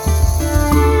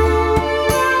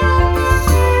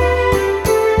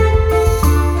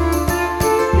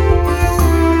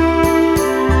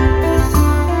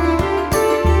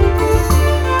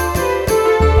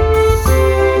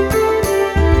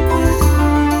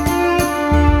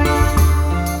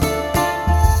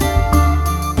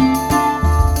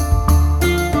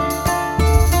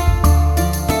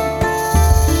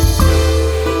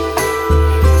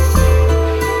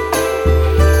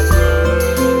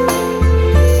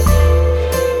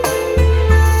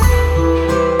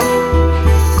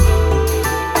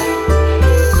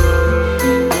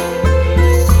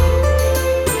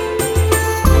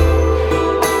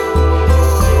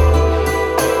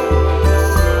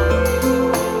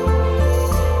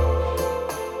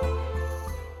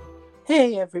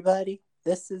Hey everybody,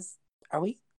 are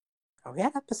we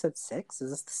at episode 6? Is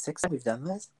this the 6th time we've done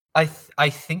this? I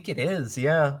think it is,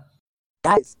 yeah.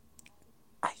 Guys,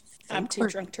 I'm too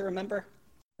drunk to remember.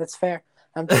 That's fair.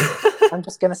 I'm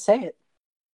just gonna say it.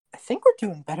 I think we're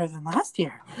doing better than last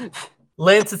year.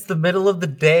 Lance, it's the middle of the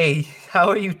day. How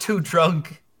are you too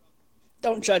drunk?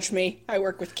 Don't judge me. I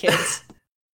work with kids.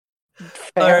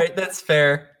 Alright, that's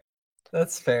fair.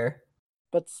 That's fair.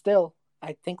 But still,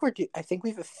 I think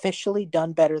we've officially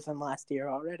done better than last year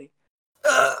already.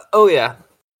 Oh yeah.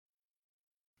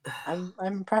 I'm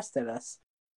impressed at us.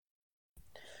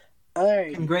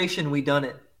 Alright. Congratulations, we done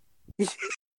it.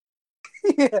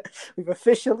 Yeah, we've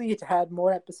officially had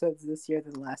more episodes this year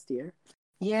than last year.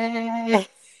 Yay!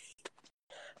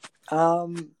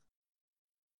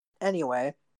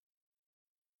 Anyway.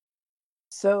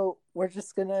 So, we're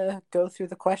just gonna go through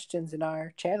the questions in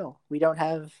our channel. We don't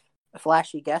have a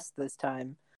flashy guest this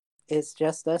time. It's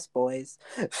just us boys.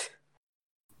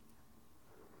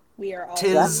 We are all...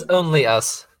 'Tis only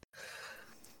us.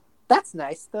 That's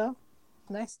nice, though.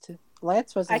 Nice to...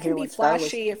 Lance wasn't I here can be when Star was...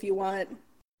 flashy if you want.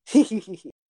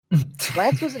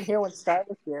 Lance wasn't here when Star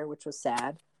was here, which was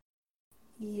sad.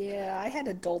 Yeah, I had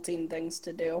adulting things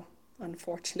to do,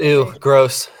 unfortunately. Ew,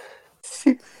 gross.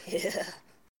 Yeah.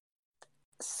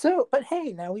 So, but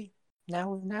hey, now we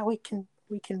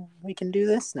can do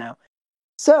this now.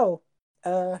 So,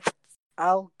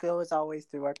 I'll go as always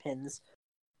through our pins.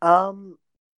 I'm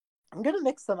gonna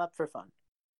mix them up for fun.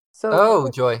 So,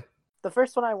 joy. The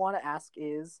first one I want to ask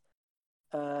is,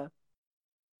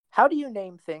 how do you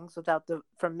name things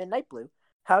from Midnight Blue?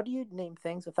 How do you name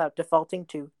things without defaulting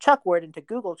to chuck word into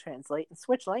Google Translate and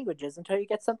switch languages until you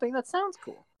get something that sounds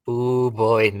cool? Ooh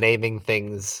boy, naming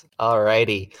things.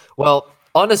 Alrighty. Well,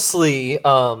 honestly,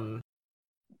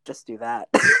 just do that.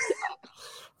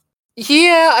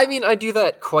 Yeah, I mean, I do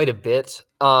that quite a bit.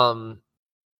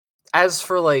 As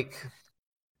for like,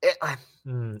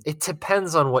 it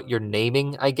depends on what you're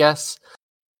naming, I guess.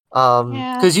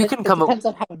 Because you can come up. It depends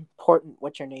on how important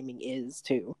what you're naming is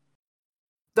too.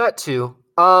 That too.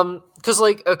 Because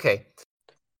like, okay,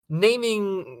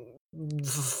 naming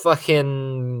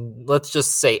fucking, let's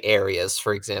just say areas,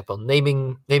 for example.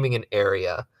 Naming an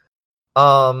area.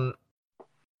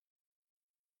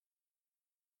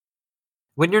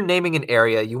 When you're naming an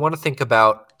area, you want to think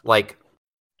about like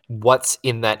what's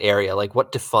in that area, like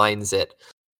what defines it,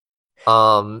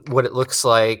 what it looks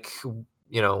like,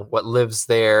 what lives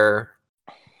there,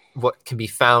 what can be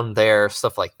found there,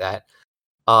 stuff like that.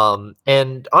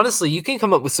 And honestly, you can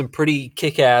come up with some pretty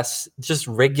kick-ass, just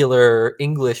regular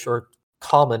English or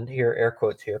common, here air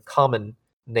quotes here, common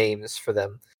names for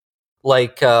them.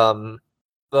 Like, I'm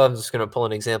just gonna pull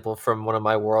an example from one of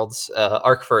my worlds,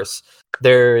 Arcverse.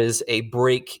 There is a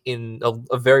break in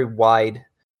a very wide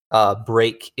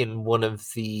break in one of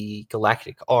the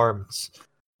galactic arms.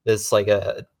 It's like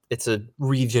it's a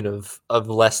region of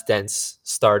less dense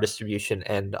star distribution,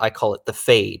 and I call it the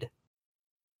Fade.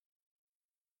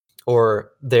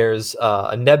 Or there's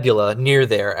a nebula near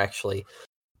there, actually,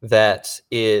 that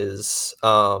is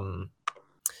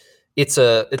it's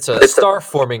a star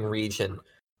forming region,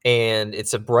 and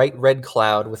it's a bright red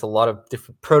cloud with a lot of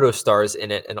different protostars in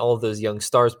it, and all of those young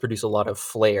stars produce a lot of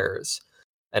flares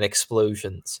and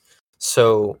explosions.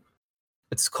 So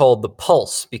it's called the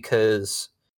pulse because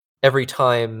every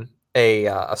time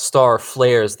a star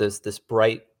flares, there's this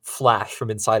bright flash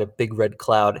from inside a big red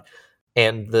cloud,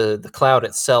 and the cloud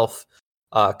itself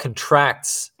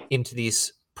contracts into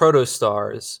these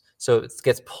protostars, so it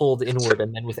gets pulled inward,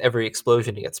 and then with every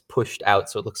explosion it gets pushed out,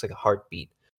 so it looks like a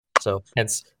heartbeat. So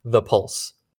hence the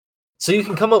pulse. So you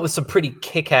can come up with some pretty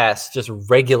kick-ass, just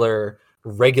regular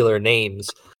names,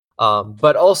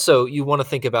 but also you want to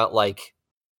think about like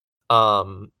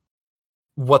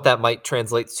what that might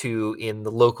translate to in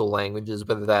the local languages,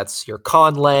 whether that's your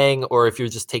conlang or if you're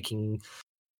just taking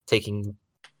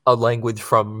a language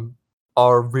from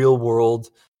our real world.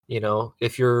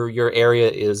 If your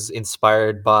area is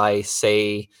inspired by,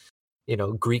 say,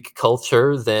 Greek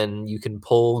culture, then you can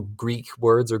pull Greek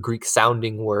words or Greek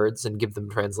sounding words and give them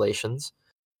translations,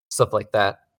 stuff like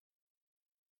that.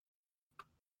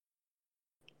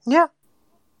 Yeah.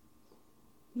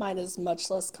 Mine is much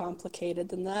less complicated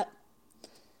than that.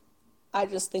 I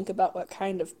just think about what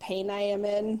kind of pain I am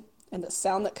in and the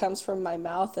sound that comes from my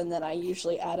mouth, and then I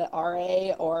usually add an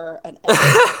RA or an S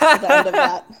to the end of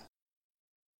that.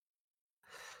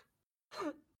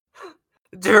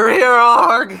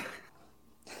 Durarg!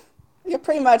 Yeah,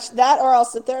 pretty much that, or I'll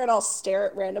sit there and I'll stare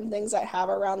at random things I have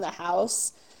around the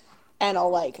house, and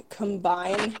I'll like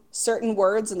combine certain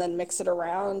words and then mix it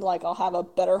around. Like I'll have a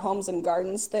Better Homes and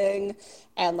Gardens thing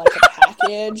and like a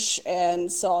package. And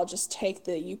so I'll just take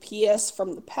the UPS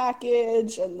from the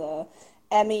package and the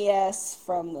MES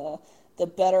from the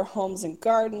Better Homes and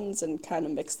Gardens and kind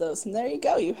of mix those. And there you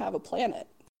go. You have a planet.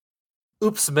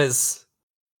 Oopsmas.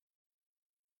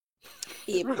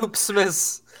 Yep.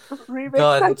 Oopsmas. Remix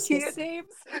God. IKEA names.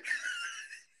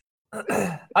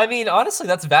 I mean, honestly,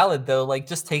 that's valid though. Like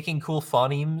just taking cool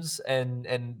phonemes and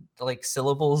like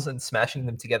syllables and smashing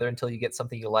them together until you get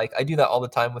something you like. I do that all the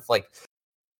time with like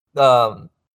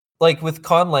with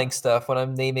conlang stuff when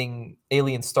I'm naming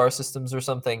alien star systems or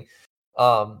something.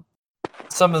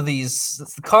 Some of these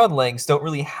conlangs don't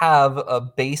really have a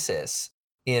basis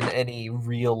in any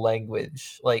real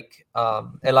language, like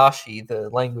Elashi, the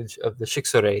language of the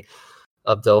Shiksure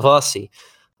of Delvasi.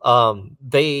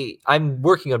 I'm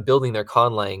working on building their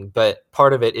conlang, but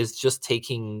part of it is just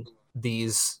taking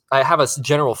these. I have a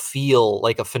general feel,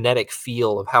 like a phonetic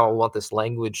feel of how I want this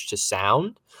language to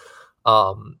sound,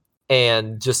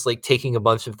 and just like taking a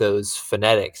bunch of those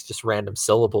phonetics, just random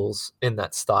syllables in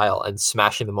that style, and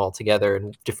smashing them all together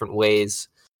in different ways.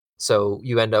 So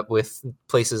you end up with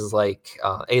places like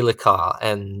Elika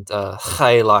and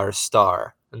Khaylar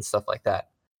Star and stuff like that.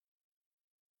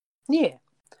 Yeah.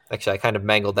 Actually, I kind of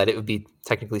mangled that. It would be,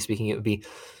 technically speaking, it would be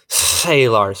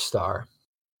Khaylar Star.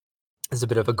 There's a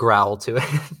bit of a growl to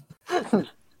it.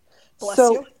 Bless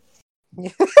So- you.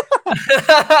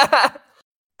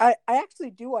 I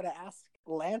actually do want to ask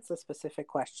Lance a specific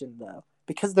question, though,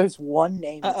 because there's one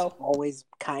name that's always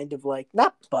kind of like,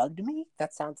 not bugged me,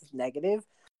 that sounds negative.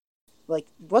 Like,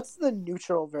 what's the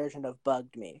neutral version of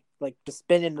bugged me? Like, just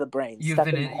spin into the brain, stuck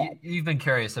in the head. You've been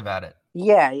curious about it.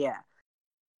 Yeah.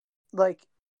 Like,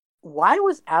 why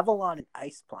was Avalon an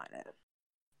ice planet?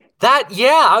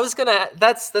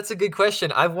 That's a good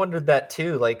question. I've wondered that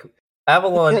too. Like,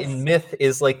 Avalon in myth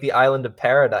is like the island of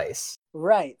paradise.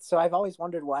 Right. So I've always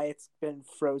wondered why it's been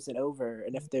frozen over,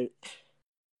 and if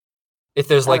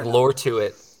there's like lore to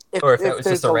it, or if that was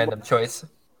just a random choice.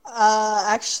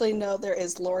 Actually, no, there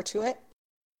is lore to it.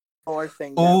 Lore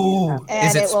thing. Ooh, And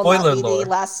is it will not spoiler be lore? the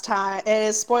last time. It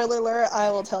is spoiler alert. I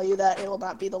will tell you that it will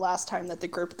not be the last time that the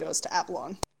group goes to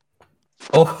Avalon.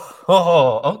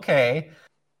 Oh, okay.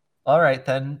 All right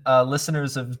then,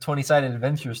 listeners of 20-Sided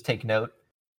Adventures, take note.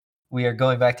 We are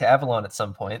going back to Avalon at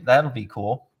some point. That'll be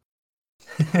cool.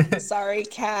 Sorry,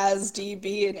 Kaz,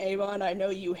 DB, and Avon. I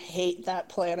know you hate that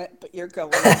planet, but you're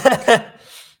going.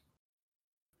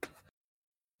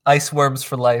 Ice worms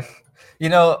for life. You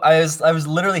know, I was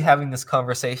literally having this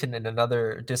conversation in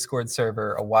another Discord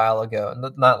server a while ago.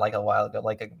 Not like a while ago,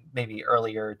 like maybe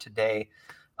earlier today.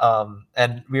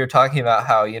 And we were talking about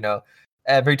how, you know,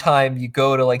 every time you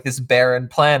go to like this barren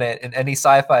planet in any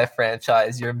sci-fi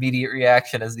franchise, your immediate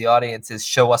reaction as the audience is,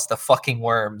 show us the fucking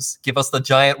worms. Give us the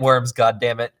giant worms,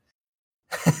 goddammit.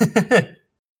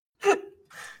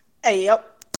 Hey, yep.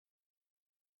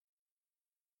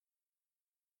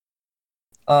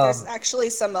 There's actually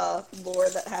some lore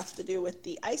that have to do with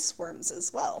the ice worms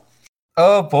as well.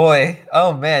 Oh boy.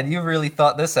 Oh man, you really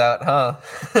thought this out, huh?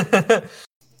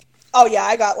 Oh yeah,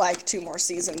 I got like 2 more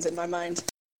seasons in my mind.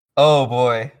 Oh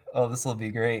boy. Oh, this will be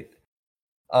great.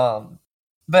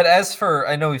 But as for,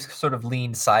 I know we've sort of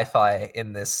leaned sci-fi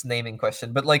in this naming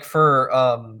question, but like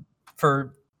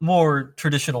for more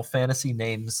traditional fantasy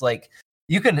names, like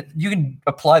you can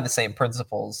apply the same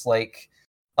principles, like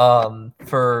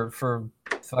for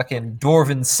fucking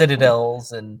dwarven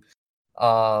citadels and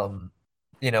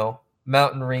you know,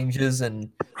 mountain ranges, and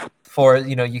for,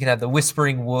 you know, you can have the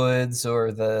Whispering Woods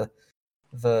or the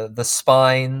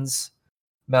Spines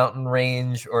mountain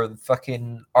range, or the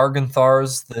fucking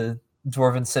Arganthar's, the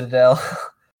dwarven citadel.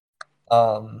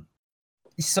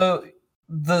 So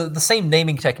the same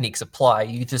naming techniques apply.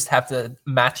 You just have to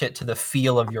match it to the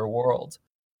feel of your world,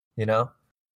 you know?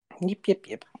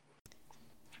 Yep.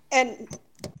 And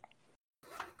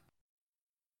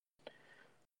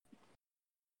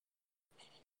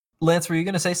Lance, were you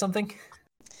going to say something?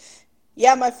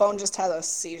 yeah, my phone just had a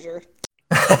seizure.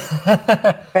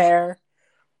 Fair.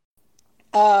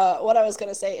 What I was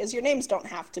gonna say is your names don't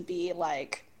have to be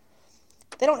like,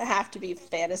 they don't have to be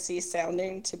fantasy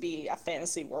sounding to be a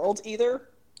fantasy world either.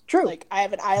 True. Like I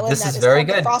have an island This that is is very called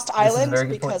the good. Frost This is a Island very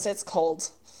good because point. it's cold.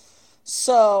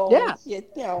 So Yeah. you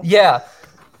know. Yeah.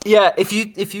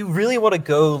 If you really want to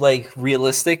go like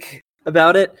realistic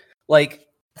about it, like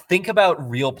think about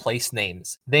real place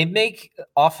names. They make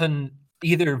often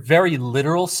either very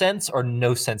literal sense or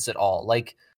no sense at all.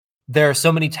 Like there are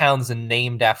so many towns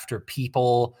named after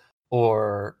people,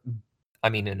 or I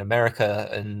mean in America,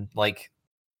 and like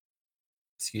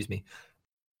excuse me.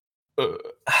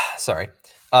 Sorry.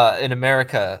 In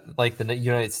America, like the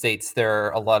United States, there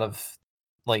are a lot of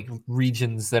like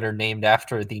regions that are named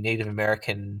after the Native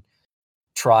American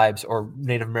tribes or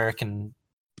Native American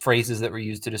phrases that were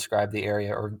used to describe the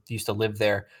area or used to live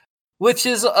there, which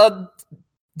is a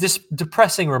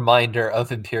depressing reminder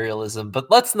of imperialism. But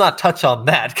let's not touch on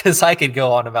that because I could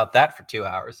go on about that for 2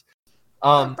 hours.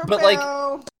 But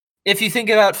like, if you think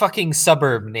about fucking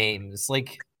suburb names,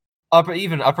 like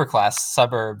even upper class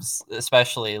suburbs,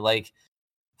 especially like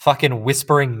fucking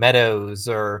Whispering Meadows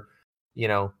or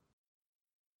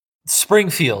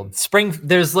Springfield.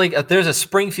 There's a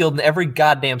Springfield in every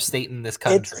goddamn state in this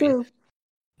country. It's true.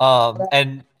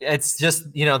 And it's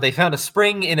just they found a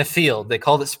spring in a field. They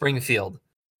called it Springfield.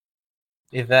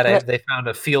 They found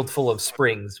a field full of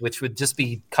springs, which would just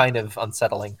be kind of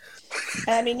unsettling.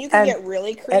 I mean, you can get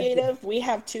really creative. We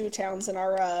have 2 towns in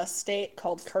our state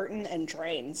called Curtain and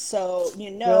Drain. So,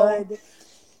 Good.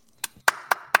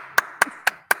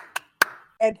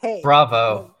 And hey,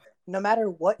 bravo. No matter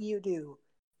what you do,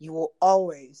 you will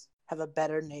always have a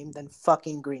better name than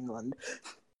fucking Greenland.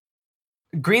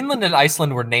 Greenland and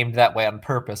Iceland were named that way on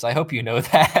purpose. I hope you know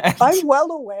that. I'm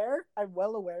well aware it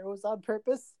was on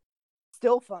purpose.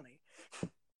 Still funny.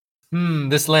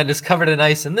 This land is covered in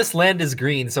ice and this land is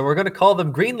green, so we're going to call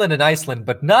them Greenland and Iceland,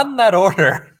 but not in that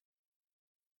order.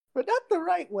 But not the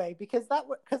right way, because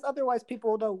otherwise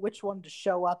people will know which one to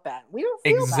show up at. We don't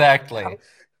feel exactly. That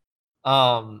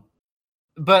now.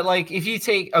 But like if you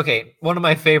take one of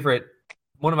my favorite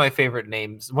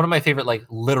names, one of my favorite like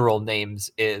literal names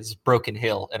is Broken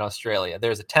Hill in Australia.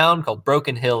 There's a town called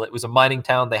Broken Hill. It was a mining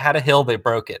town. They had a hill, they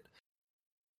broke it.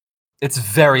 It's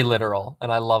very literal,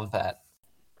 and I love that.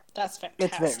 That's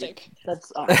fantastic.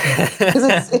 That's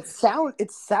because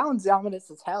it sounds ominous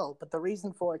as hell, but the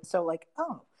reason for it's so like,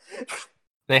 oh.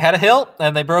 They had a hill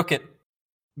and they broke it.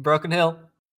 Broken Hill.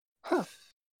 Huh.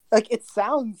 Like it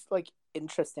sounds like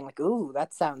interesting. Like, ooh,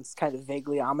 that sounds kind of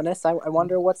vaguely ominous. I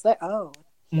wonder what's that. Oh.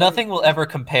 Nothing will ever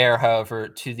compare, however,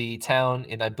 to the town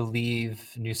in, I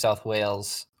believe, New South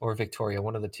Wales or Victoria,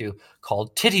 one of the two,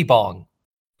 called Tittybong.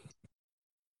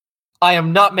 I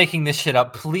am not making this shit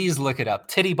up. Please look it up.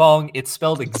 Tittybong, it's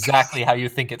spelled exactly how you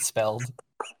think it's spelled.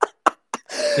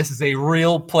 This is a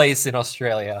real place in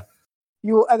Australia.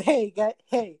 Hey,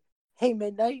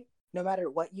 Midnight, no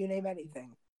matter what you name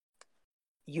anything,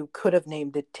 you could have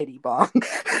named it Tittybong.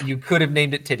 You could have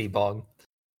named it Tittybong.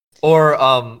 Or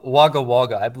Wagga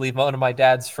Wagga. I believe one of my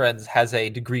dad's friends has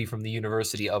a degree from the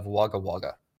University of Wagga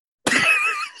Wagga. That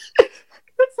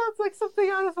sounds like something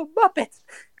out of a Muppet.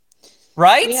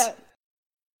 Right?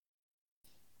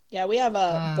 We have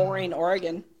a Boring,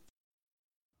 Oregon.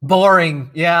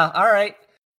 Boring. Yeah, all right.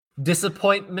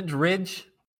 Disappointment Ridge.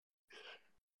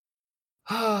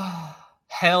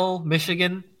 Hell,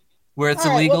 Michigan, where it's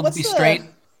illegal to be straight.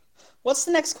 What's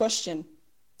the next question?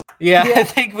 Yeah, I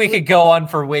think we could go on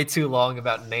for way too long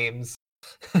about names.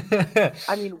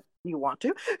 I mean, you want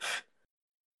to?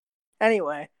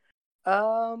 Anyway,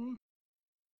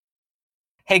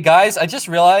 Hey guys, I just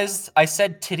realized I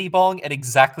said Tittybong at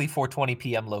exactly 4:20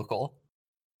 p.m. local.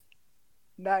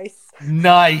 Nice.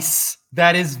 Nice.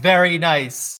 That is very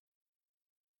nice.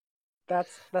 That's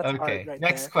okay. Right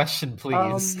Next there. Question,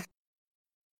 please.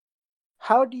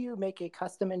 How do you make a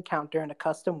custom encounter in a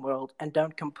custom world and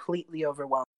don't completely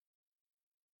overwhelm?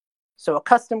 So a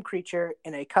custom creature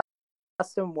in a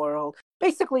custom world.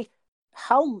 Basically,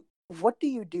 what do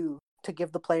you do to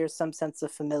give the players some sense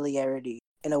of familiarity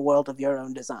in a world of your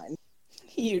own design?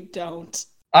 You don't.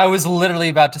 I was literally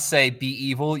about to say, be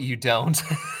evil, you don't.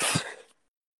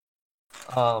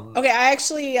 Okay, I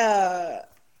actually,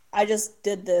 I just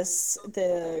did this.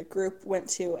 The group went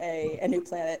to a new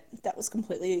planet that was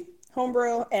completely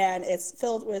homebrew, and it's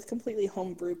filled with completely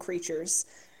homebrew creatures.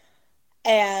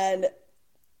 And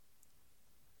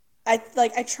I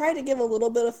try to give a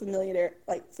little bit of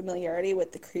familiarity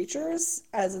with the creatures,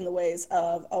 as in the ways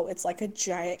of, oh, it's like a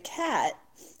giant cat,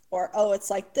 or oh, it's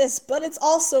like this, but it's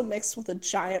also mixed with a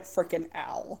giant freaking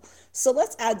owl. So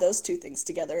let's add those two things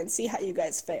together and see how you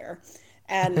guys fare.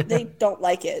 And they don't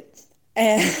like it.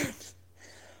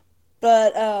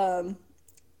 But a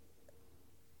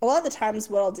lot of the times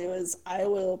what I'll do is I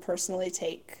will personally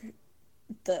take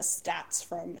the stats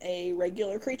from a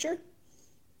regular creature,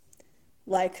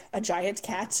 like a giant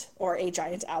cat or a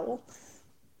giant owl,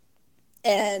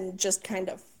 and just kind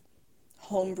of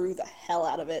homebrew the hell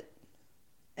out of it.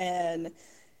 And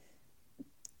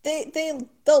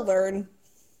they'll learn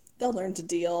to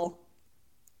deal.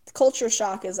 The culture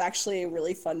shock is actually a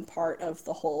really fun part of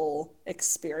the whole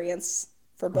experience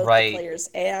for both the players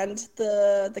and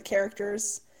the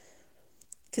characters.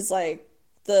 Because, like,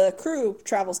 the crew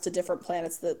travels to different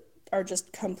planets that are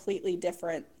just completely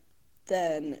different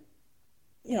than,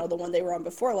 the one they were on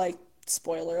before. Like,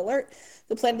 spoiler alert,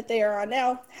 the planet they are on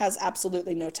now has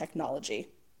absolutely no technology.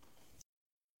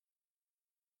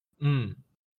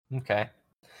 Okay.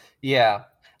 Yeah.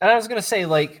 And I was going to say,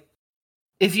 like,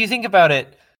 if you think about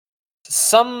it,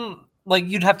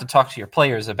 you'd have to talk to your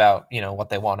players about, what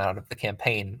they want out of the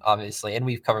campaign, obviously. And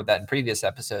we've covered that in previous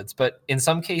episodes. But in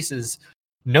some cases,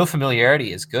 no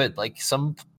familiarity is good. Like,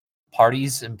 some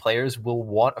parties and players will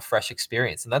want a fresh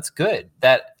experience, and that's good.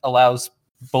 That allows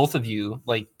both of you,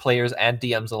 like players and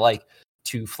DMs alike,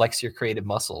 to flex your creative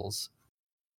muscles.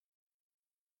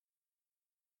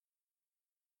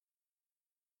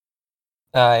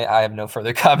 I have no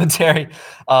further commentary,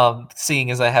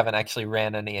 seeing as I haven't actually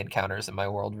ran any encounters in my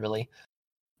world, really.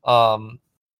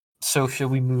 So shall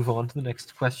we move on to the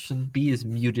next question? B is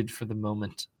muted for the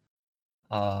moment.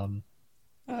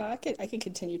 I could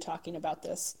continue talking about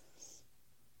this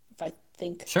if I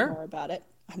think Sure. more about it.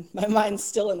 My mind's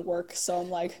still in work, so I'm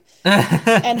like,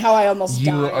 and how I almost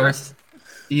died.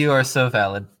 You are so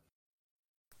valid.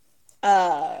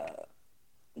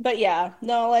 But yeah,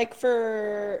 no, like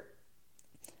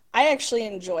I actually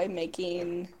enjoy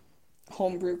making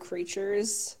homebrew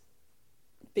creatures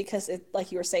because it,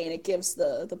 like you were saying, it gives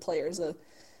the players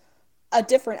a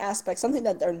different aspect, something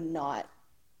that they're not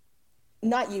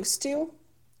used to,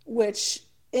 which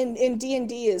in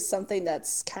D&D is something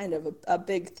that's kind of a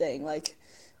big thing. Like,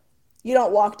 you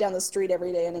don't walk down the street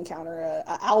every day and encounter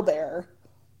a owlbear.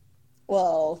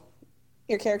 Well,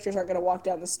 your characters aren't going to walk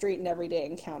down the street and every day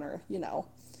encounter,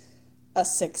 a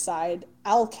six-eyed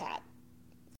owl cat.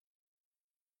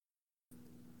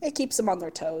 It keeps them on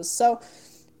their toes. So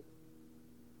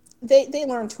they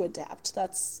learn to adapt.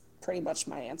 That's pretty much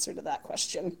my answer to that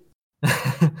question.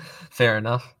 Fair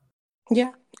enough.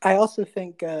 Yeah, I also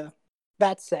think,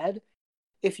 that said,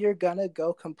 if you're gonna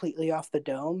go completely off the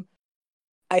dome,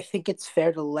 I think it's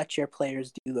fair to let your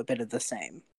players do a bit of the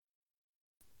same.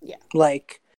 Yeah.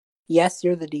 Like, yes,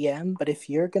 you're the DM, but if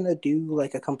you're gonna do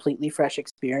like a completely fresh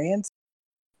experience,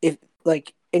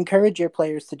 encourage your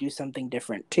players to do something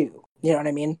different too. You know what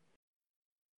I mean?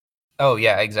 Oh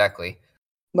yeah, exactly.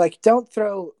 Like, don't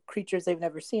throw creatures they've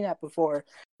never seen at before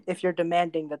if you're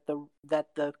demanding that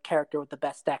the character with the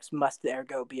best decks must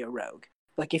ergo be a rogue.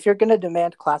 Like, if you're gonna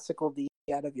demand classical D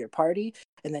out of your party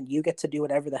and then you get to do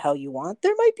whatever the hell you want,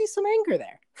 there might be some anger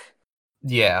there.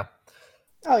 Yeah.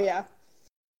 Oh yeah.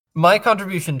 My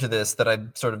contribution to this that I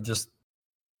sort of just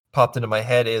popped into my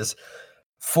head is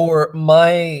for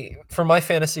my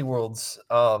fantasy worlds,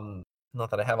 not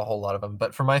that I have a whole lot of them,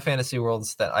 but for my fantasy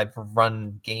worlds that I've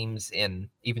run games in,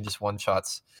 even just one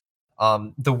shots,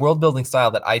 the world building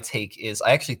style that I take is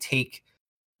I actually take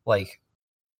like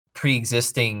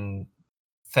pre-existing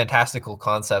fantastical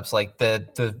concepts, like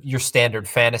your standard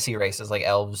fantasy races like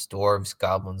elves, dwarves,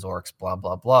 goblins, orcs, blah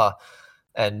blah blah,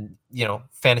 and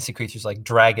fantasy creatures like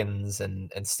dragons and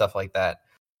stuff like that,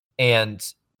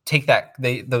 and take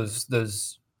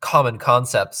those common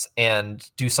concepts and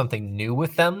do something new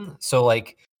with them. So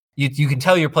like you can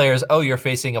tell your players, oh, you're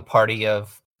facing a party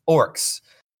of orcs,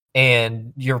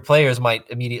 and your players might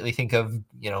immediately think of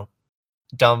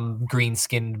dumb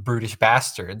green-skinned brutish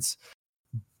bastards,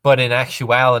 but in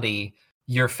actuality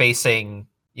you're facing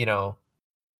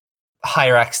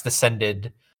Hyrax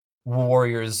descended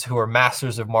warriors who are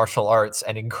masters of martial arts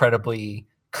and incredibly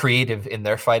creative in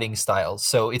their fighting styles.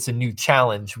 So it's a new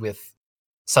challenge with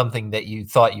something that you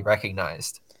thought you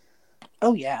recognized.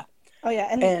 Oh yeah.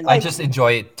 And I just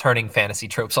enjoy turning fantasy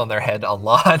tropes on their head a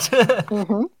lot.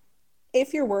 Mm-hmm.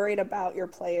 If you're worried about your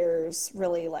players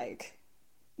really like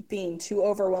being too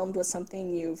overwhelmed with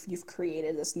something you've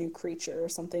created, this new creature or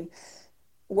something,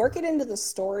 work it into the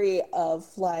story of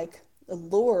like the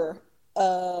lore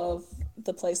of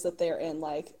the place that they're in.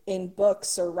 Like in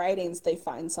books or writings, they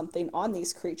find something on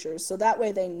these creatures, so that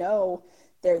way they know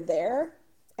they're there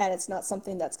and it's not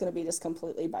something that's going to be just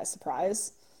completely by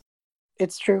surprise.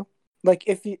 It's true. Like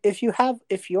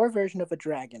if your version of a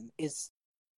dragon is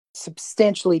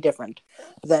substantially different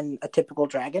than a typical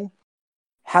dragon,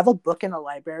 have a book in a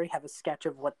library, have a sketch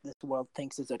of what this world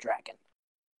thinks is a dragon.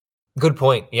 Good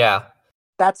point. Yeah.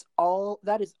 That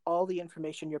is all the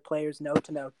information your players know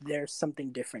to know there's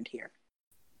something different here.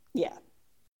 Yeah.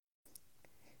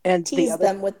 And tease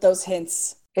them with those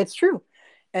hints. It's true.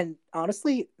 And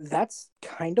honestly, that's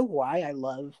kind of why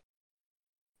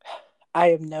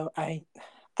I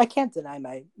can't deny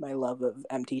my love of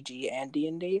MTG and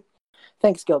D&D.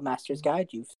 Thanks, Guildmaster's Guide.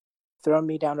 You've thrown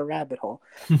me down a rabbit hole.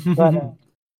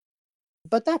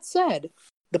 But that said,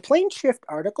 the plane shift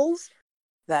articles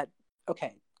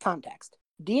context.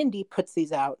 D&D puts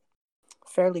these out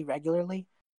fairly regularly.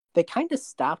 They kind of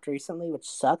stopped recently, which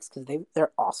sucks because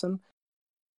they're awesome.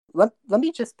 Let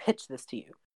me just pitch this to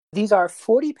you. These are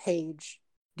 40-page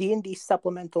D&D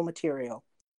supplemental material,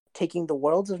 taking the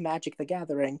worlds of Magic the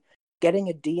Gathering, getting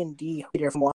a D&D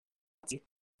reader from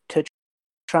to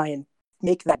try and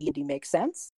make that D&D make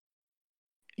sense,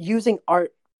 using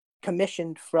art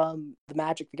commissioned from the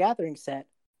Magic the Gathering set,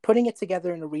 putting it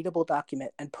together in a readable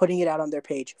document, and putting it out on their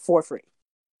page for free.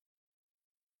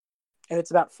 And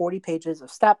it's about 40 pages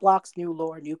of stat blocks, new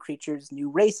lore, new creatures, new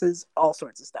races, all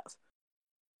sorts of stuff.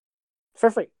 For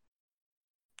free.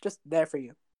 Just there for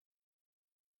you.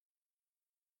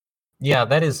 Yeah,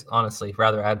 that is honestly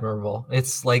rather admirable.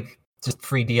 It's like just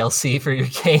free DLC for your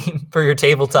game, for your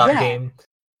tabletop game.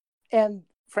 And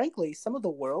frankly, some of the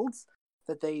worlds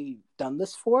that they've done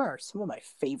this for are some of my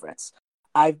favorites.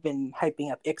 I've been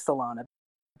hyping up Ixalan a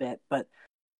bit, but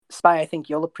Spy, I think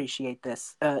you'll appreciate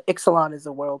this. Ixalan is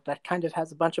a world that kind of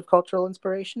has a bunch of cultural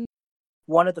inspiration.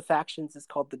 One of the factions is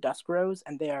called the Dusk Rose,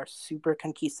 and they are super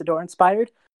Conquistador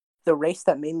inspired. The race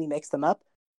that mainly makes them up,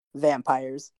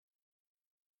 vampires.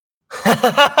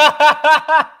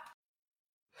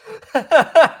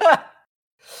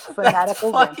 Fanatical That's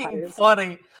fucking vampires.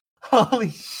 funny.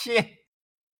 Holy shit.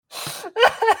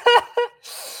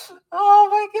 Oh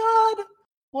my god.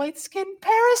 White skin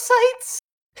parasites.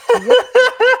 Yep.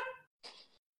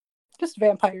 Just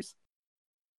vampires.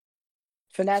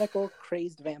 Fanatical,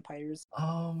 crazed vampires.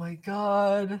 Oh my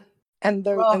god. And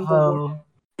the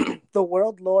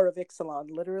world lore of Ixalan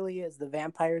literally is the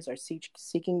vampires are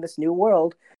seeking this new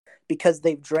world because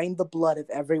they've drained the blood of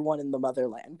everyone in the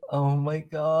motherland. Oh my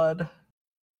god.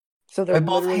 So they're I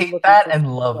both literally hate looking that for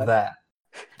and love blood. that.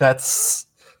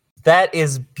 That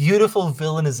is beautiful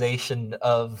villainization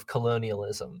of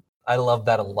colonialism. I love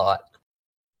that a lot.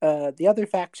 The other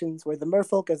factions were the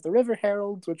Merfolk as the River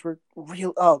Heralds, which were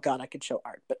real. Oh god, I could show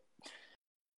art, but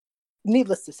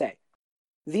needless to say,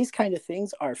 these kind of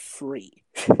things are free,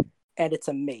 and it's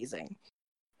amazing.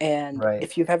 And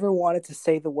if you've ever wanted to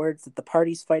say the words that the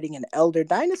party's fighting an elder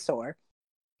dinosaur,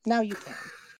 now you can.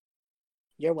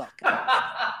 You're welcome.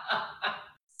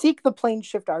 Seek the Plane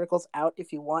Shift articles out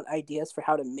if you want ideas for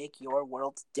how to make your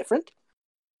worlds different.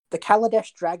 The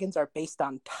Kaladesh dragons are based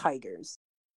on tigers.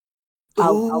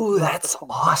 Ooh, that's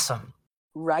awesome.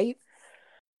 Right?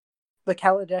 The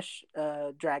Kaladesh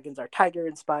dragons are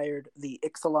tiger-inspired. The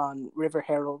Ixalan River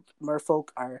Herald merfolk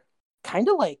are kind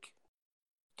of like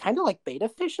beta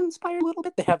fish inspired a little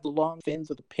bit. They have the long fins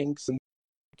with the pinks and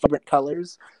vibrant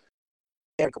colors.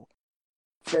 Very cool.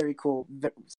 Very cool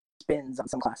spins on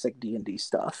some classic D&D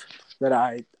stuff that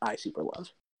I super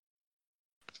love.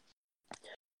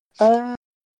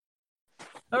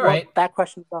 All right. That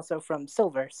question is also from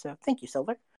Silver, so thank you,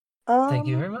 Silver. Thank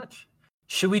you very much.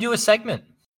 Should we do a segment?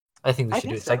 I think we should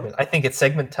do a segment. I think it's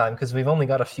segment time because we've only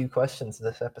got a few questions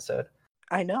this episode.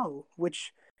 I know,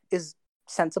 which is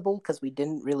sensible because we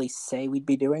didn't really say we'd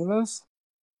be doing this.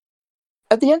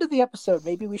 At the end of the episode,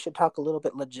 maybe we should talk a little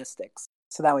bit logistics,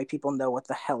 so that way people know what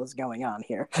the hell is going on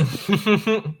here.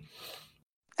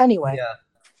 Anyway,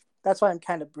 that's why I'm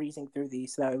kind of breezing through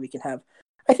these, so that way we can have...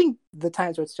 I think the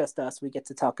times where it's just us, we get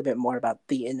to talk a bit more about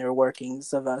the inner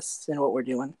workings of us and what we're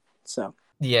doing. So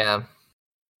yeah.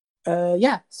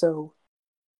 So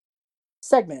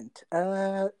segment.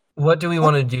 What do we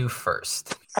want to do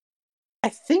first? I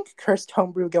think Cursed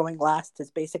Homebrew going last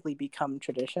has basically become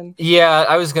tradition. Yeah,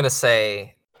 I was gonna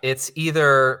say it's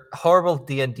either horrible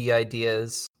D&D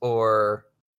ideas or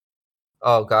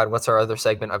oh god, what's our other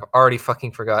segment? I've already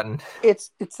fucking forgotten.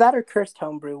 It's that or Cursed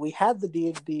Homebrew. We had the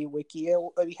D&D wiki.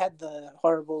 We had the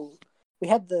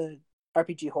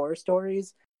RPG horror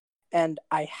stories, and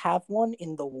I have one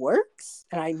in the works,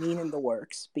 and I mean in the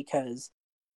works because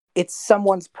it's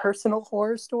someone's personal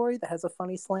horror story that has a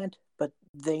funny slant, but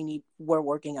we're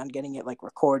working on getting it like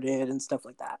recorded and stuff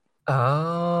like that.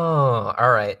 Oh,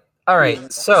 all right. Yeah.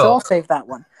 So I'll save that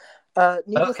one.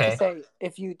 Needless to say,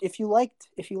 if you liked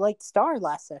Star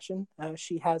last session,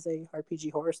 she has a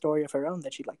RPG horror story of her own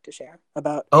that she'd like to share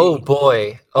about. Oh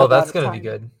boy! Oh, that's gonna be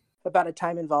good. About a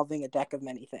time involving a deck of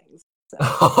many things. So.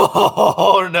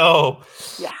 Oh no!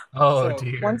 Yeah. Oh so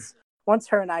dear. Once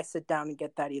her and I sit down and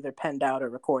get that either penned out or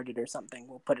recorded or something,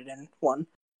 we'll put it in one.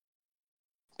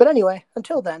 But anyway,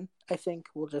 until then, I think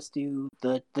we'll just do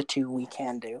the two we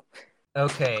can do.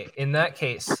 Okay, in that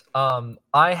case,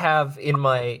 I have in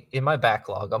my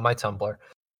backlog on my Tumblr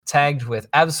tagged with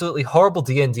absolutely horrible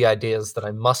D&D ideas that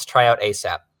I must try out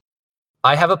ASAP.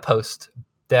 I have a post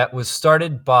that was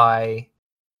started by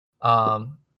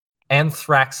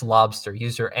Anthrax Lobster,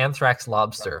 user Anthrax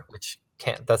Lobster, which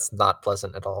can't. That's not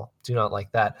pleasant at all. Do not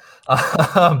like that.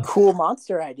 Cool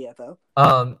monster idea, though.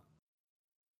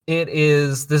 It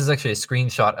is. This is actually a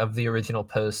screenshot of the original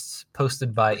post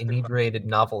posted by Inebriated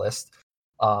Novelist,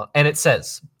 and it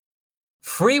says,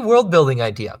 "Free world building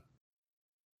idea."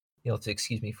 You'll have to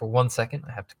excuse me for 1 second.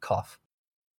 I have to cough.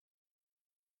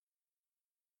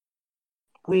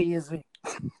 Wheezing.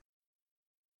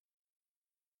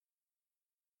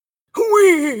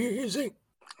 Wheezing.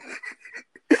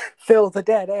 Fill the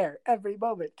dead air. Every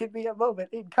moment can be a moment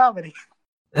in comedy.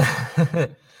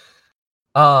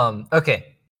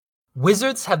 Okay.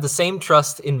 Wizards have the same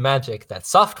trust in magic that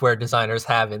software designers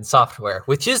have in software,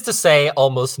 which is to say,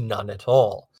 almost none at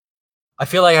all. I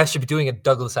feel like I should be doing a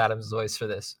Douglas Adams voice for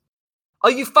this.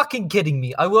 Are you fucking kidding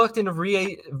me? I worked in a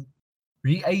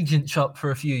reagent shop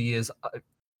for a few years.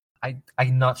 I'm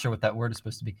not sure what that word is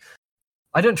supposed to be.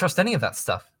 I don't trust any of that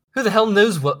stuff. Who the hell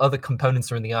knows what other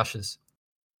components are in the ashes?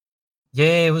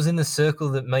 Yeah, it was in the circle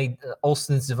that made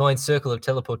Alston's Divine Circle of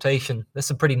Teleportation. There's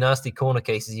some pretty nasty corner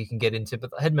cases you can get into,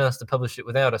 but the headmaster published it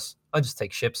without us. I just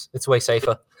take ships. It's way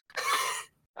safer.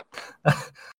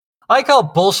 I call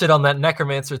bullshit on that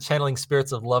necromancer channeling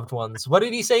spirits of loved ones. What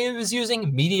did he say he was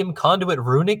using? Medium conduit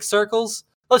runic circles?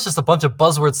 That's just a bunch of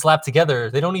buzzwords slapped together.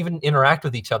 They don't even interact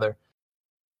with each other.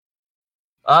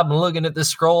 I've been looking at this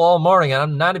scroll all morning, and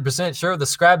I'm 90% sure the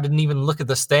scribe didn't even look at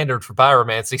the standard for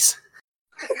pyromancies.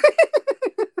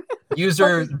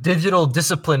 User Digital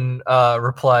Discipline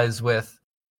replies with,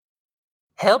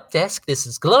 "Help desk, this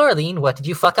is Glorline. What did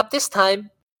you fuck up this time?"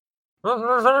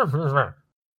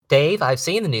 Dave, I've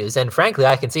seen the news, and frankly,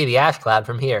 I can see the ash cloud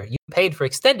from here. You paid for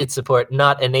extended support,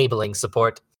 not enabling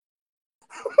support.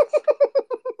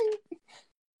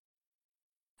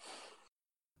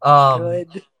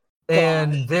 Good.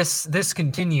 And this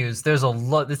continues. There's a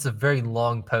lot. It's a very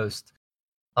long post.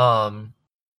 I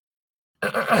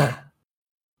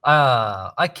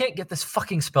can't get this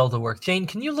fucking spell to work. Jane,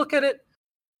 can you look at it?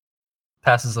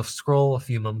 Passes a scroll. A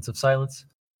few moments of silence.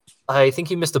 I think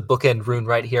you missed a bookend rune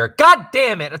right here. God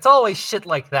damn it! It's always shit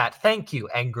like that. Thank you.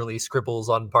 Angrily scribbles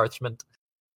on parchment.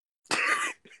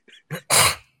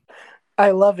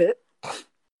 I love it.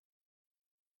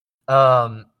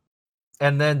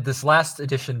 And then this last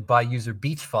edition by user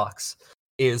Beach Fox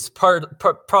is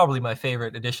probably my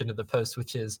favorite edition of the post,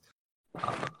 which is,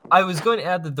 I was going to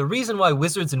add that the reason why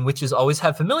wizards and witches always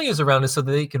have familiars around is so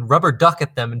that they can rubber duck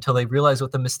at them until they realize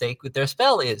what the mistake with their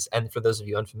spell is. And for those of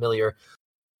you unfamiliar,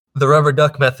 the rubber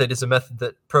duck method is a method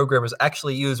that programmers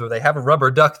actually use where they have a rubber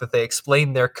duck that they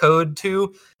explain their code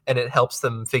to, and it helps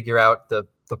them figure out the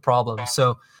problem.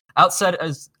 So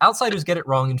outsiders get it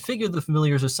wrong and figure the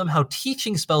familiars are somehow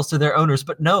teaching spells to their owners,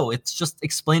 but no, it's just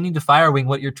explaining to Firewing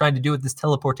what you're trying to do with this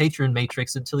teleportation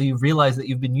matrix until you realize that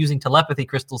you've been using telepathy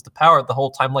crystals to power it the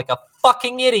whole time like a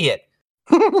fucking idiot.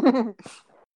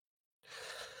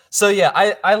 So yeah,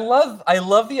 I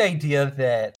love the idea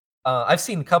that I've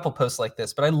seen a couple posts like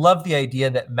this, but I love the idea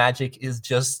that magic is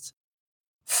just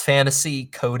fantasy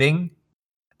coding.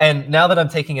 And now that I'm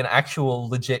taking an actual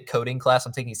legit coding class,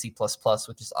 I'm taking C++,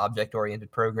 which is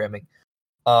object-oriented programming,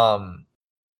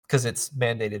 because it's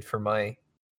mandated for my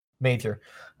major.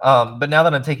 But now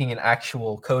that I'm taking an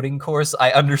actual coding course,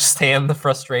 I understand the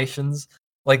frustrations.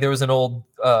 Like there was an old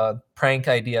prank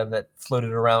idea that floated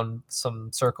around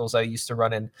some circles I used to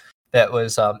run in that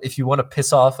was, if you want to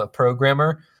piss off a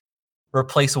programmer,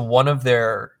 replace one of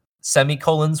their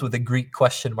semicolons with a Greek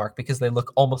question mark because they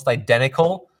look almost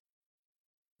identical,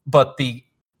 but the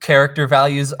character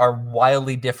values are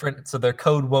wildly different, so their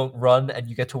code won't run, and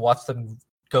you get to watch them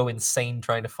go insane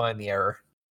trying to find the error.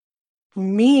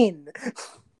 Mean.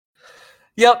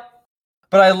 Yep.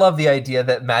 But I love the idea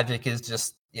that magic is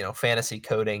just, fantasy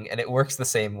coding, and it works the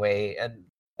same way, and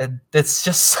it's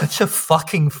just such a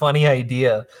fucking funny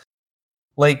idea.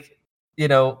 Like,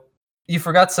 you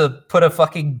forgot to put a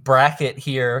fucking bracket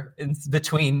here in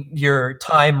between your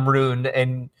time rune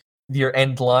and your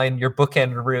end line, your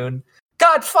bookend rune.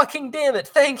 God fucking damn it,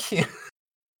 thank you.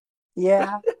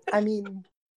 Yeah, I mean...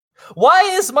 Why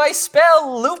is my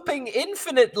spell looping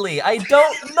infinitely? I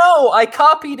don't know. I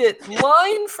copied it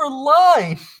line for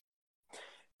line.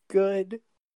 Good.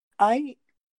 I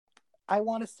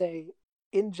want to say,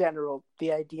 in general,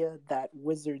 the idea that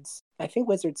wizards, I think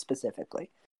wizards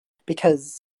specifically,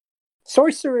 because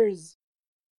sorcerers,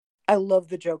 I love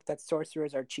the joke that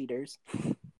sorcerers are cheaters.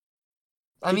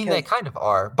 I mean, they kind of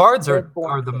are. Bards are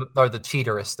the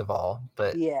cheaterest of all,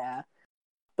 but yeah.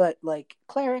 But like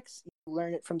clerics, you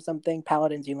learn it from something.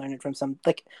 Paladins, you learn it from some.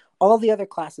 Like all the other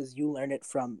classes, you learn it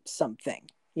from something.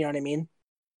 You know what I mean?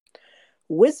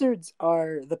 Wizards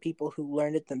are the people who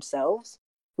learn it themselves,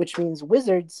 which means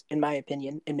wizards, in my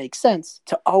opinion, it makes sense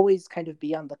to always kind of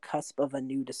be on the cusp of a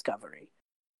new discovery.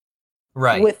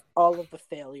 Right. With all of the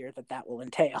failure that will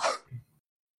entail.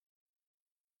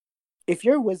 If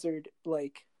your wizard,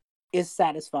 like, is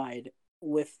satisfied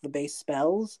with the base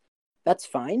spells, that's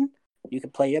fine. You can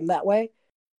play him that way.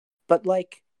 But,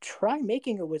 like, try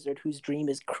making a wizard whose dream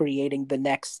is creating the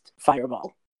next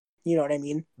fireball. You know what I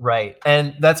mean? Right.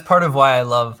 And that's part of why I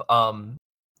love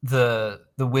the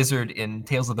wizard in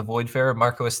Tales of the Voidfarer,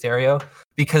 Marco Asterio,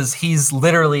 because he's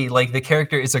literally, like, the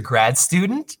character is a grad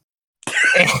student.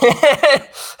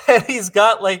 And he's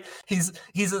got, like, he's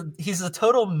a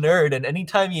total nerd, and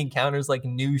anytime he encounters, like,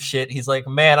 new shit, he's like,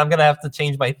 man, I'm gonna have to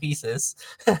change my thesis.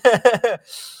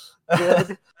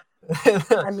 Good.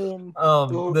 I mean,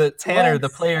 the Tanner, the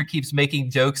player, keeps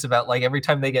making jokes about, like, every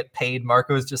time they get paid,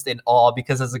 Marco is just in awe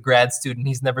because as a grad student,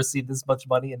 he's never seen this much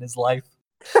money in his life.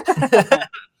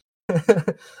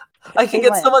 I can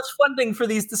get so much funding for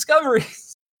these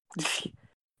discoveries.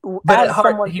 But at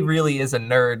heart, he really is a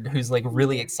nerd who's, like,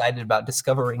 really excited about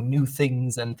discovering new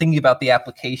things and thinking about the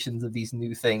applications of these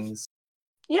new things.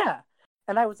 Yeah,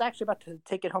 and I was actually about to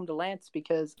take it home to Lance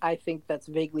because I think that's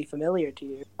vaguely familiar to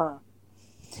you. Huh?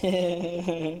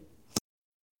 I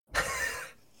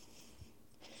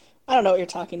don't know what you're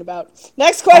talking about.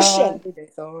 Next question.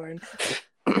 Daythorn.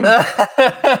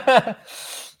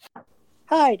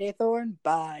 Hi, Daythorn.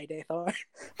 Bye, Daythorn.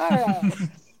 All right.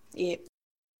 Yep.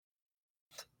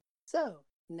 So,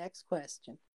 next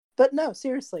question. But no,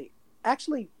 seriously.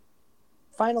 Actually,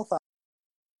 final thought.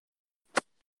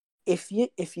 If you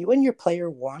and your player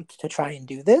want to try and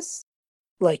do this,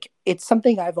 like, it's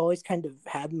something I've always kind of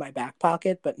had in my back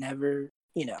pocket, but never,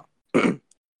 you know.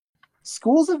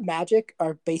 Schools of magic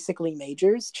are basically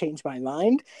majors. Change my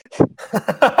mind.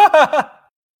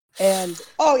 And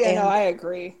no, I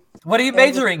agree. What are you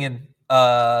majoring in?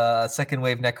 Second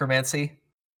wave necromancy.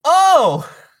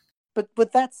 Oh. But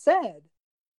with that said,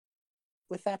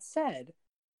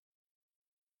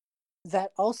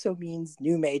 that also means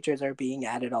new majors are being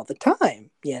added all the time,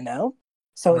 you know?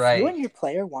 So if you and your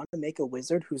player want to make a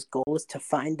wizard whose goal is to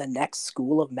find the next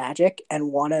school of magic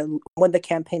and want to, when the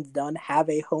campaign's done, have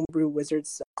a homebrew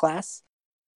wizards class,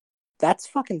 that's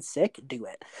fucking sick. Do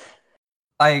it.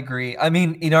 I agree. I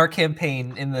mean, in our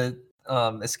campaign, in the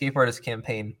Escape Artist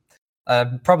campaign,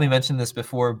 I've probably mentioned this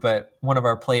before, but one of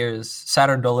our players,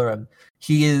 Saturn Dolorum,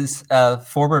 he is a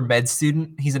former med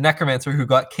student. He's a necromancer who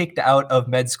got kicked out of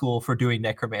med school for doing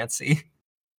necromancy.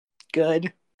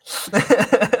 Good.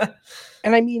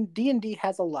 And I mean, D&D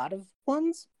has a lot of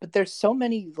ones, but there's so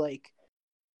many, like,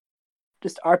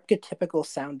 just archetypical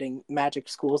sounding magic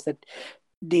schools that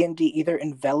D&D either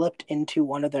enveloped into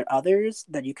one of their others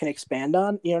that you can expand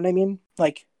on. You know what I mean?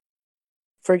 Like,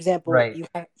 for example,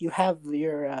 you have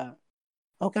your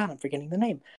oh god, I'm forgetting the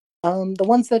name. The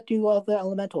ones that do all the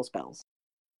elemental spells.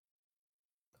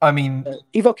 I mean,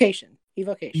 evocation.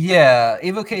 Yeah,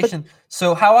 evocation. But,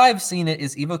 so how I've seen it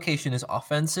is evocation is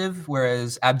offensive,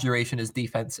 whereas abjuration is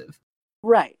defensive.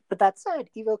 Right, but that said,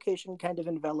 evocation kind of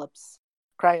envelops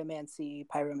cryomancy,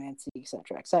 pyromancy,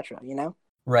 etc., you know?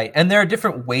 Right, and there are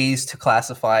different ways to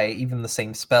classify even the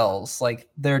same spells. Like,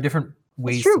 there are different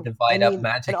ways to divide up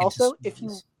magic. And also, if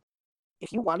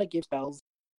you want to give spells,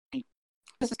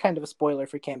 this is kind of a spoiler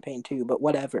for campaign 2, but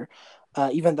whatever.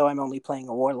 Even though I'm only playing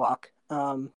a warlock,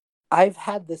 I've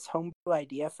had this homebrew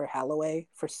idea for Halloway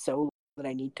for so long that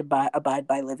I need to abide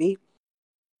by Livy.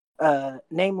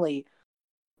 Namely,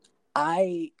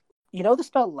 you know the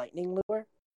spell Lightning Lure?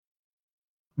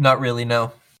 Not really,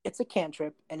 no. It's a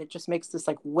cantrip, and it just makes this,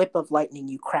 like, whip of lightning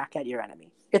you crack at your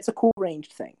enemy. It's a cool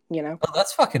ranged thing, you know? Oh,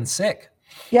 that's fucking sick.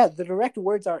 Yeah, the direct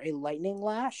words are a lightning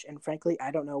lash, and frankly, I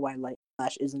don't know why lightning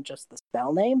lash isn't just the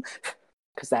spell name,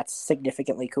 because that's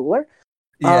significantly cooler.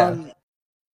 Yeah.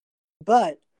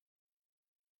 But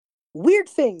weird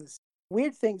things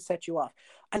set you off.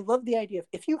 I love the idea of,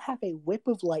 if you have a whip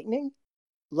of lightning,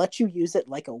 let you use it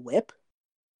like a whip.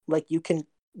 Like, you can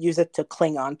use it to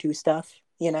cling onto stuff,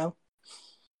 you know?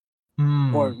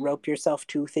 Or rope yourself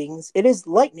to things. It is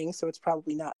lightning, so it's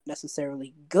probably not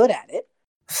necessarily good at it.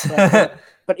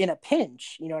 But in a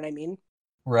pinch, you know what I mean?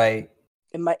 Right.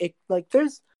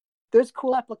 There's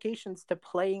cool applications to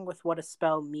playing with what a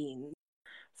spell means.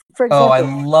 For example, I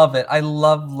love it. I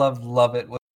love it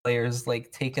when players,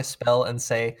 like, take a spell and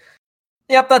say,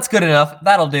 "Yep, that's good enough.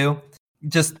 That'll do."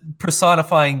 Just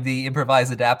personifying the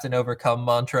improvise, adapt, and overcome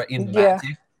mantra in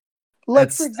magic.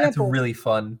 Like, for example, that's really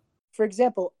fun. For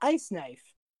example, Ice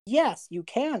Knife. Yes, you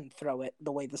can throw it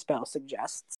the way the spell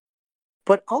suggests,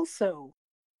 but also,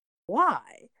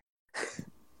 why?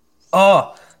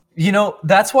 Oh, You know,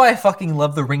 that's why I fucking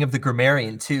love the Ring of the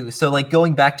Grammarian too. So like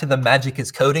going back to the magic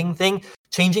is coding thing,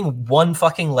 changing one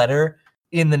fucking letter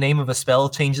in the name of a spell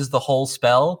changes the whole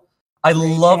spell. I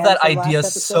love that idea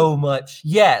so much.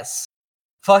 Yes.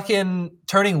 Fucking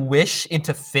turning wish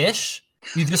into fish.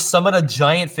 You just summon a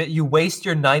giant fish. You waste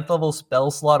your 9th level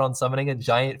spell slot on summoning a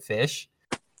giant fish.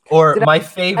 Or my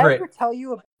favorite. Did I ever tell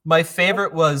you about My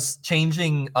favorite was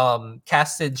changing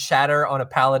casted Shatter on a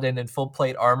paladin in full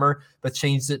plate armor, but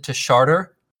changed it to Sharder.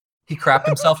 He crapped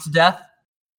himself to death.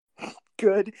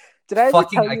 Good. Did I ever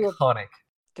Fucking tell you? iconic.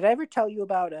 Did I ever tell you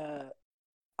about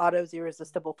Otto's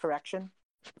irresistible correction?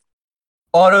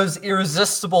 Otto's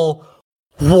irresistible.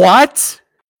 What?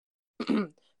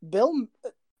 Bill,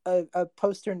 a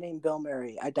poster named Bill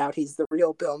Murray. I doubt he's the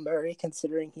real Bill Murray,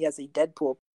 considering he has a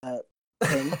Deadpool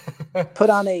thing. Put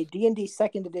on a D&D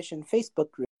 2nd edition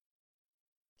Facebook group.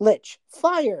 Lich,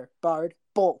 fire, bard,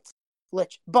 bolt.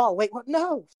 Lich, ball. Wait, what?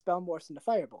 No! Spell morphs into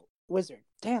firebolt. Wizard,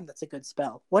 damn, that's a good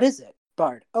spell. What is it?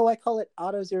 Bard, oh, I call it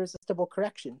Otto's irresistible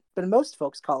correction, but most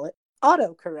folks call it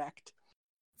Otto Correct.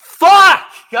 Fuck!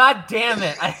 God damn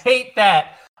it! I hate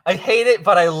that. I hate it,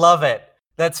 but I love it.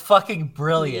 That's fucking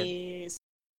brilliant. Yes.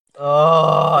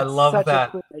 Oh, I love such that.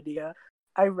 a cool idea.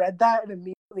 I read that and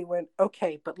immediately went,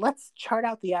 okay, but let's chart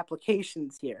out the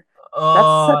applications here.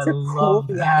 Oh, That's such a cool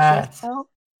reaction spell.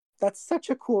 That's such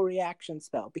a cool reaction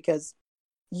spell because,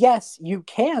 yes, you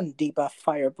can debuff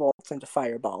Firebolt into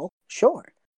Fireball,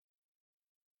 sure.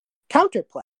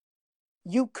 Counterplay.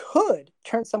 You could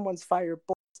turn someone's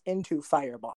Firebolt into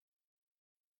Fireball.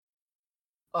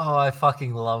 Oh, I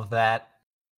fucking love that.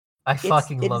 I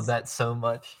fucking love that so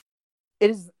much.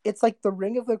 It's like the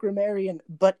Ring of the Grammarian,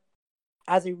 but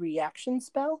as a reaction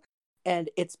spell, and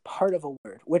it's part of a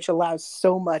word, which allows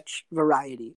so much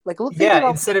variety. Like,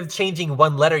 instead of changing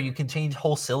one letter, you can change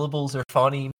whole syllables or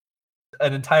phoneme,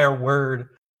 an entire word.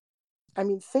 I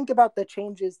mean, think about the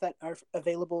changes that are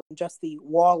available in just the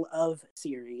Wall of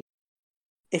series.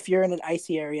 If you're in an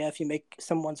icy area, if you make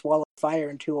someone's wall of fire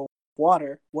into a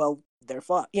water, well, they're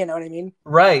fucked. You know what I mean?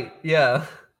 Right, yeah.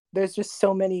 There's just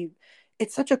so many.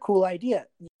 It's such a cool idea.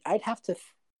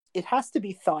 It has to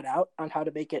be thought out on how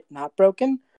to make it not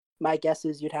broken. My guess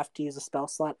is you'd have to use a spell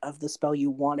slot of the spell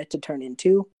you want it to turn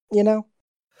into, you know?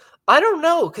 I don't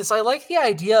know, because I like the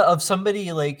idea of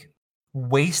somebody, like,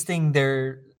 wasting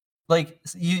their... Like,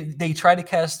 they try to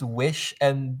cast Wish,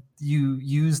 and you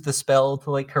use the spell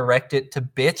to, like, correct it to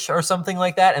bitch or something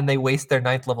like that, and they waste their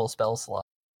 9th level spell slot.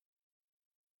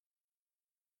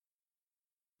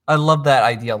 I love that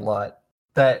idea a lot.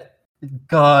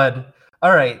 God.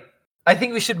 All right. I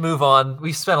think we should move on.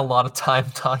 We spent a lot of time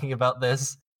talking about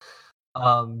this.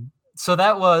 So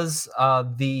that was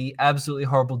the absolutely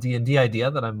horrible D&D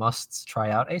idea that I must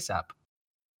try out ASAP.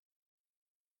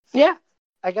 Yeah.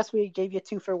 I guess we gave you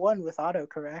 2 for 1 with Otto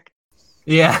Correct.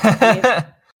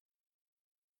 Yeah.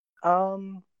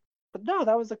 But no,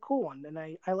 that was a cool one, and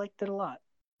I liked it a lot.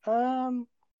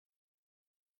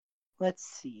 Let's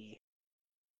see.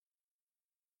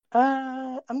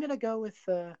 I'm gonna go with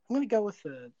a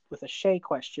Shay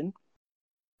question.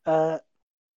 How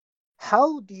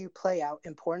do you play out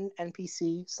important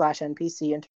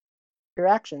NPC/NPC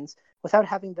interactions without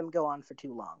having them go on for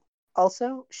too long?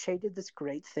 Also, Shay did this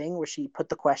great thing where she put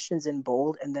the questions in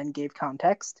bold and then gave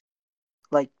context.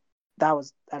 Like, that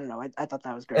was, I don't know, I thought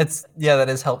that was great. That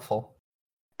is helpful.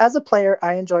 As a player,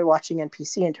 I enjoy watching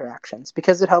NPC interactions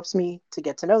because it helps me to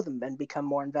get to know them and become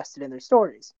more invested in their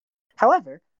stories.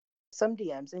 However, some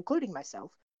DMs, including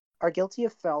myself, are guilty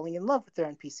of falling in love with their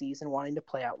NPCs and wanting to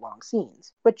play out long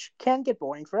scenes, which can get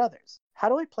boring for others. How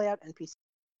do I play out NPCs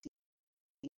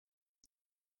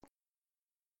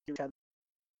in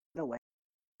a way?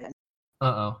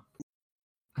 Uh-oh.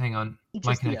 Hang on.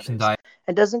 My connection died.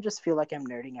 And doesn't just feel like I'm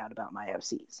nerding out about my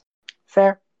OCs.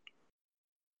 Fair?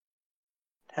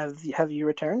 Have you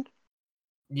returned?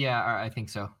 Yeah, I think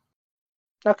so.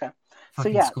 Okay.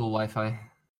 Fucking so yeah. School Wi-Fi.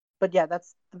 But yeah,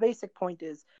 that's the basic point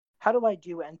is, how do I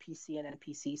do NPC and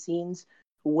NPC scenes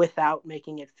without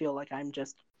making it feel like I'm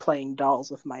just playing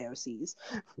dolls with my OCs?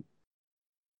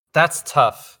 That's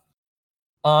tough.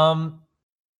 Yeah,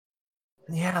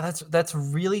 that's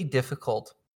really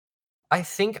difficult. I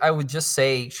think I would just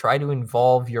say try to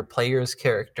involve your players'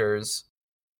 characters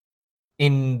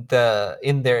in the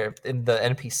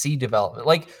NPC development.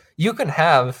 Like, you can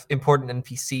have important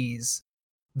NPCs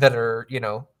that are,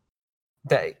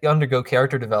 that undergo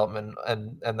character development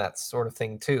and that sort of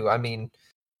thing too. I mean,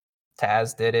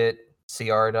 Taz did it,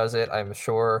 CR does it, I'm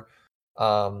sure.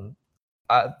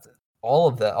 all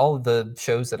of the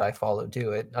shows that I follow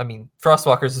do it. I mean,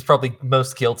 Frostwalkers is probably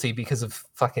most guilty because of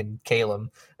fucking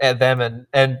Calum and them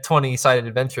and 20-Sided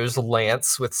Adventures,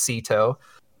 Lance with Cito.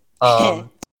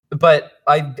 But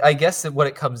I guess that what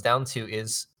it comes down to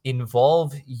is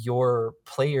involve your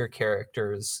player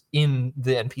characters in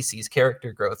the NPC's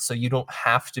character growth, so you don't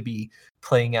have to be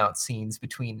playing out scenes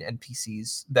between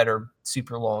NPCs that are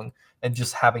super long and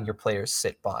just having your players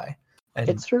sit by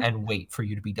and wait for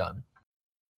you to be done.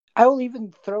 I will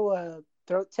even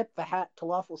tip the hat to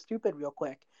Lawful Stupid real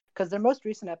quick, because their most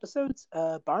recent episodes,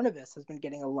 Barnabas has been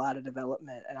getting a lot of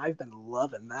development, and I've been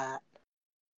loving that.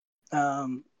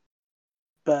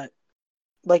 But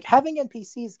like having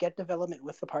NPCs get development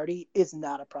with the party is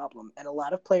not a problem, and a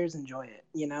lot of players enjoy it,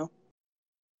 you know?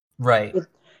 Right.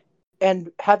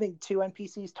 And having two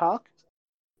NPCs talk,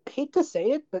 hate to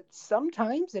say it, but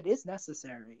sometimes it is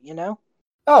necessary, you know?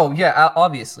 Oh yeah,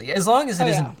 obviously. As long as it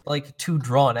isn't like too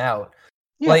drawn out.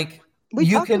 Yeah. Like we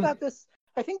talked about this.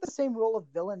 I think the same rule of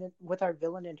villain with our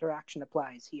villain interaction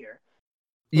applies here.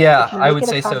 Yeah, I would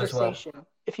say so as well.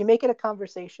 If you make it a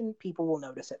conversation, people will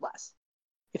notice it less.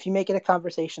 If you make it a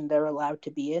conversation they're allowed to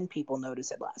be in, people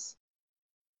notice it less.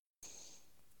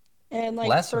 And like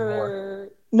less or more?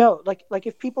 No, like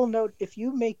if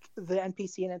you make the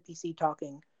NPC and NPC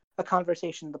talking a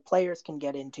conversation the players can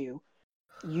get into,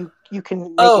 you can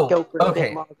make it go for a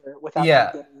bit longer without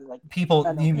them getting like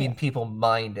people. You mean people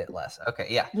mind it less? Okay,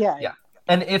 yeah.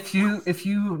 And if you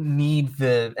need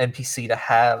the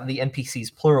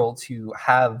NPC's plural to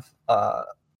have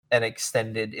an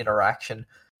extended interaction,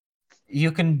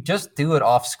 you can just do it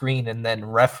off screen and then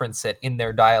reference it in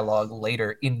their dialogue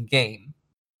later in game.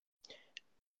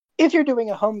 If you're doing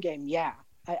a home game, yeah.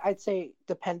 I'd say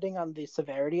depending on the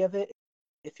severity of it,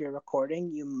 if you're recording,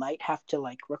 you might have to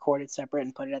like record it separate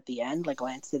and put it at the end, like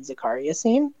Lance did Zakaria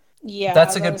scene. Yeah,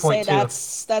 that's a good point too.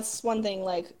 That's one thing.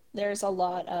 Like, there's a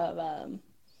lot of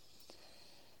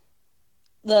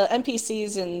the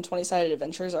NPCs in 20-Sided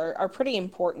Adventures are pretty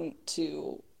important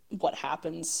to what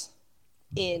happens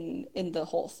in the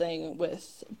whole thing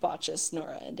with Botchus,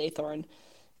 Nora, and Daythorn.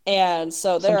 And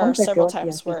so there are several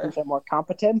times where they're more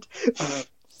competent.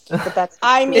 But that's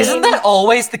isn't that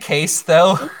always the case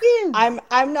though?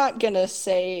 I'm not gonna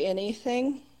say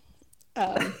anything.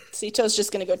 Cito's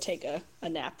just gonna go take a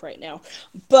nap right now.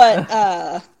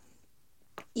 But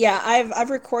yeah, I've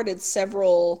recorded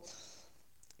several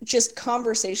just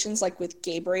conversations like with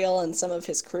Gabriel and some of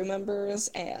his crew members,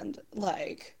 and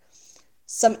like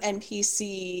some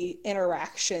NPC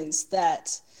interactions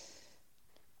that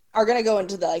are going to go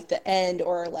into the end,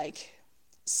 or like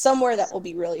somewhere that will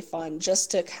be really fun, just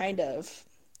to kind of,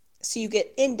 so you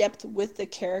get in depth with the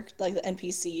character, like the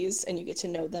NPCs, and you get to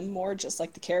know them more just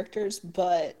like the characters,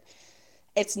 but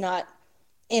it's not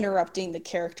interrupting the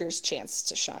character's chance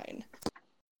to shine.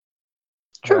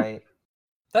 True. Right.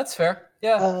 That's fair.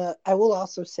 Yeah. I will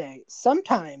also say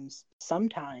sometimes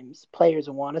players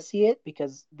want to see it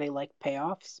because they like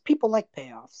payoffs. People like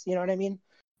payoffs. You know what I mean?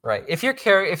 Right. If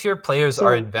your players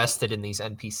are invested in these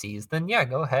NPCs, then yeah,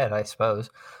 go ahead, I suppose.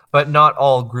 But not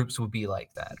all groups would be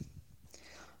like that.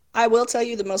 I will tell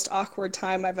you the most awkward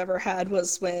time I've ever had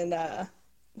was when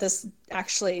this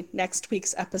actually next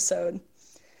week's episode,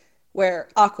 where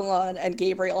Aquilon and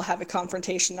Gabriel have a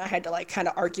confrontation. I had to like kind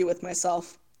of argue with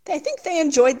myself. I think they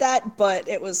enjoyed that, but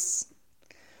it was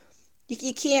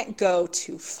you can't go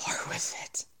too far with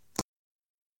it.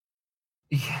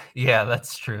 Yeah,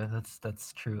 that's true.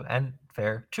 That's true and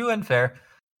fair. True and fair.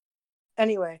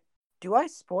 Anyway, do I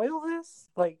spoil this?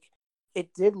 Like,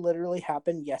 it did literally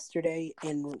happen yesterday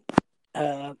in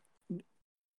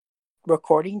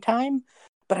recording time,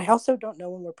 but I also don't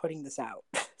know when we're putting this out,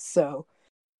 so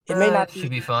it may not. Should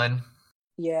be fine.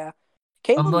 Yeah,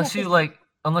 unless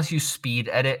you speed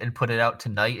edit and put it out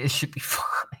tonight, it should be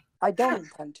fine. I don't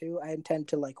intend to. I intend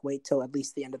to like wait till at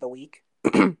least the end of the week.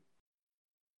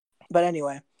 But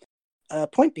anyway,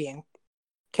 point being,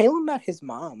 Caleb met his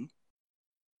mom.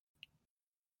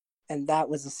 And that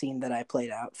was a scene that I played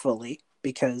out fully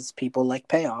because people like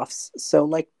payoffs. So,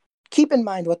 like, keep in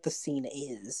mind what the scene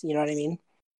is. You know what I mean?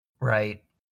 Right.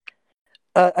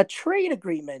 A trade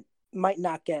agreement might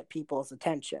not get people's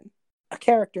attention. A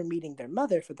character meeting their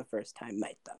mother for the first time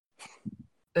might,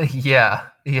 though. Yeah,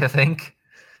 you think?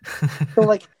 So,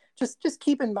 like, just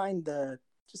keep in mind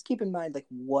like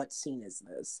what scene is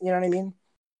this? You know what I mean?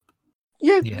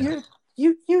 You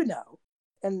know.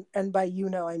 And by you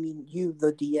know, I mean you,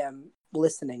 the DM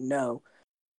listening, know.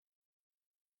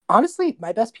 Honestly,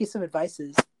 my best piece of advice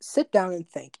is sit down and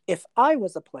think, if I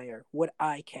was a player, would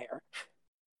I care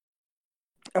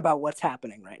about what's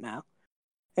happening right now?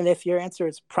 And if your answer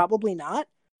is probably not,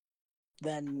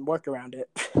 then work around it.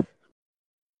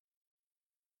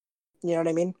 You know what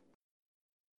I mean?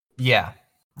 Yeah.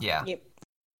 Yep.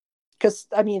 Because,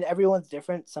 I mean, everyone's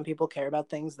different. Some people care about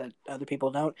things that other people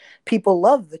don't. People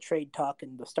love the trade talk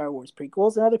and the Star Wars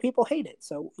prequels, and other people hate it.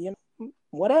 So,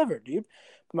 whatever, dude.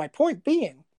 But my point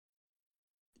being,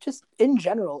 just in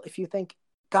general, if you think,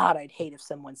 God, I'd hate if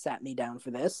someone sat me down for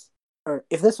this, or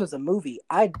if this was a movie,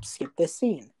 I'd skip this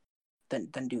scene, then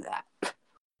do that.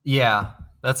 Yeah,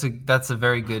 that's a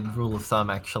very good rule of thumb,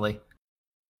 actually.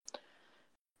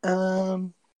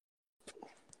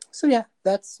 So yeah,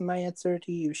 that's my answer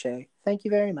to you, Shay. Thank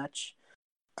you very much.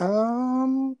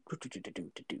 I'm gonna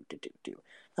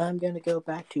go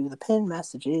back to the pin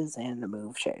messages and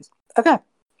remove Shay's. Okay.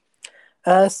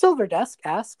 Silver Dusk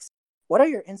asks, what are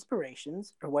your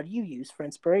inspirations, or what do you use for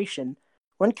inspiration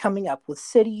when coming up with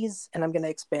cities? And I'm gonna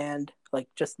expand, like,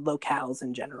 just locales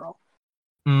in general.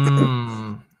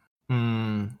 Ooh.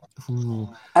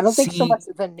 I don't think so much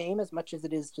the name as much as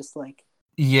it is just like...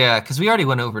 Yeah, because we already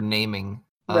went over naming.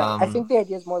 Right. I think the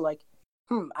idea is more like,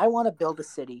 I want to build a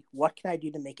city. What can I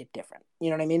do to make it different? You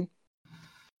know what I mean?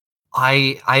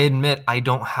 I admit I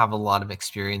don't have a lot of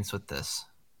experience with this.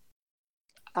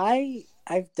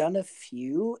 I've done a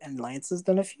few, and Lance has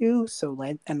done a few. So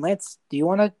Lance, do you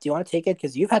wanna take it?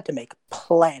 Because you've had to make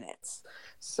planets.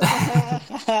 So.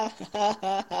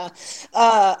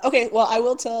 Okay, well, I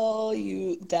will tell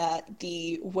you that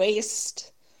the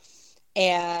Waste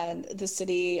and the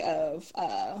city of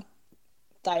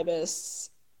Thybus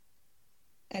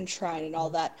and Shrine and all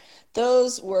that,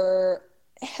 those were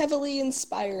heavily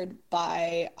inspired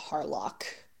by Harlock,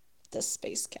 the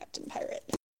space captain pirate.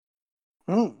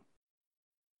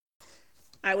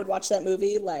 I would watch that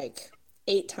movie like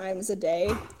 8 times a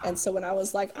day, and so when I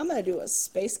was like, I'm gonna do a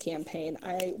space campaign,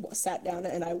 I sat down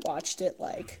and I watched it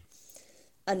like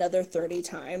another 30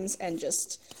 times and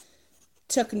just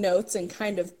took notes and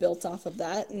kind of built off of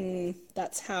that, and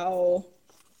that's how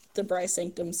the Bryce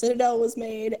Sanctum Citadel was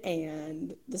made,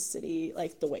 and the city,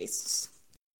 like the Wastes.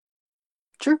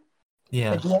 True.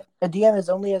 Yeah. A DM is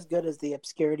only as good as the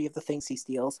obscurity of the things he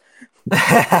steals.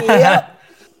 Yep.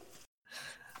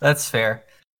 That's fair.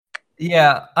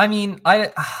 Yeah, I mean,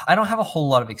 I don't have a whole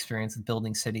lot of experience with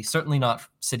building cities. Certainly not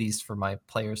cities for my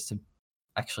players to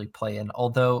actually play in.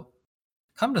 Although,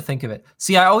 come to think of it,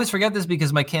 see, I always forget this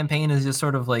because my campaign is just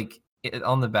sort of like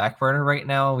on the back burner right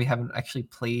now. We haven't actually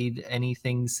played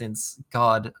anything since,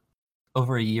 God,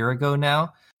 over a year ago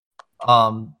now.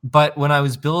 But when I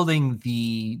was building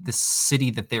the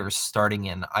city that they were starting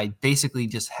in, I basically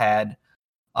just had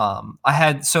I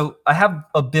have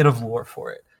a bit of lore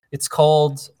for it. It's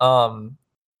called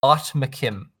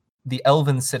Otmakim, the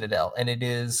Elven Citadel, and it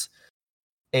is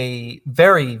a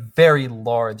very, very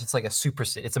large, it's like a super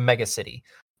city, it's a mega city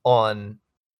on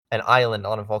an island,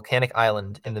 on a volcanic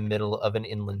island in the middle of an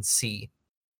inland sea.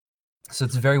 So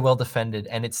it's very well defended,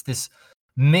 and it's this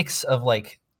mix of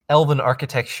like elven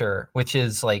architecture, which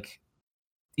is like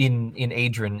in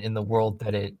Adrian, in the world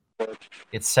that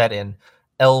it's set in.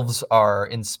 Elves are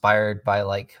inspired by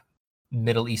like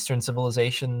Middle Eastern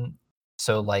civilization,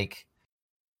 so like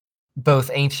both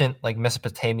ancient like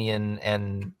Mesopotamian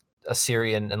and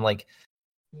Assyrian, and like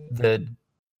the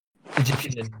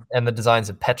Egyptian and the designs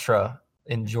of Petra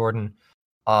in Jordan,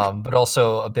 but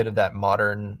also a bit of that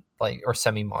modern like or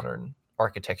semi-modern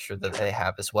architecture that they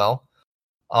have as well.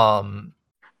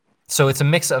 So it's a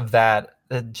mix of that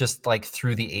just like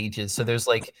through the ages. So there's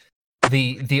like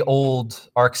the old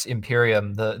Arx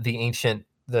Imperium, the ancient,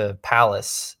 the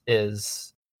palace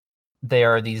is, they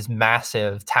are these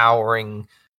massive towering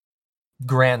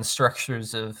grand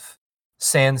structures of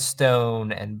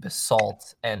sandstone and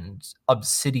basalt and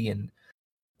obsidian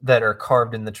that are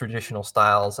carved in the traditional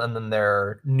styles. And then there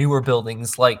are newer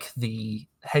buildings like the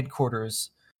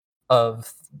headquarters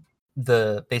of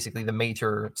basically the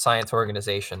major science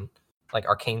organization, like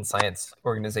Arcane Science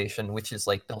Organization, which is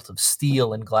like built of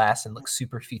steel and glass and looks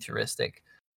super futuristic.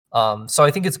 So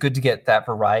I think it's good to get that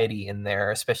variety in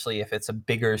there, especially if it's a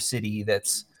bigger city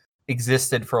that's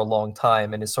existed for a long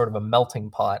time and is sort of a melting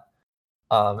pot.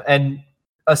 And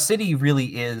a city really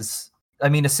is, I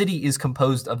mean, a city is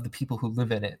composed of the people who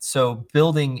live in it. So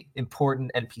building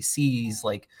important NPCs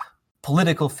like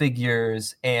political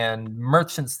figures and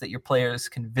merchants that your players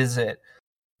can visit,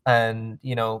 and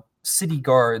city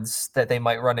guards that they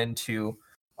might run into.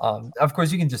 Of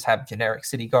course, you can just have generic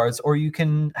city guards, or you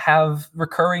can have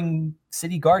recurring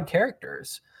city guard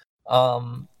characters.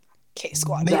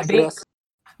 K-Squad.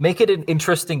 Make it an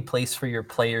interesting place for your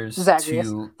players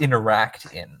to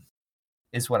interact in,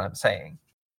 is what I'm saying.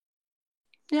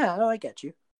 Yeah, no, I get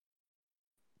you.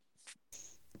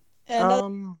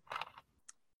 And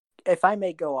if I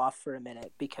may go off for a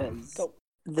minute, because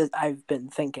I've been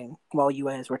thinking while you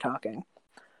guys were talking.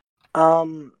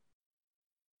 There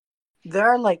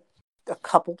are like a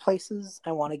couple places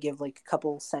I want to give like a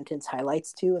couple sentence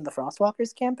highlights to in the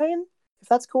Frostwalkers campaign, if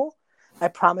that's cool. I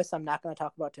promise I'm not going to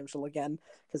talk about Timshul again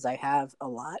because I have a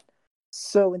lot.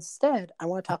 So instead, I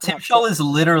want to talk about Timshul is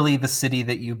literally the city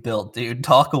that you built, dude.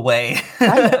 Talk away.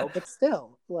 I know, but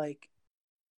still, like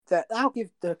that. I'll give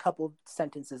a couple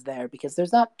sentences there because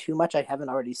there's not too much I haven't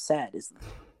already said.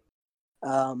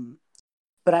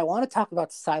 But I want to talk about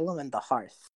Xylem and the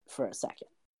Hearth for a second.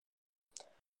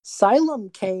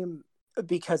 Xylem came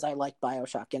because I like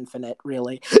BioShock Infinite,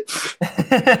 really.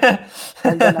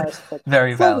 And then I was like,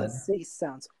 very valid. City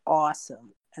sounds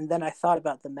awesome. And then I thought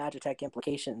about the Magitech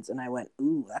implications, and I went,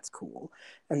 ooh, that's cool.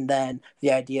 And then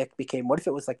the idea became, what if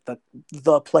it was like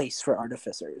the place for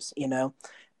artificers, you know?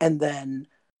 And then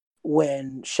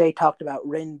when Shay talked about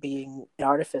Rin being an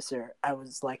artificer, I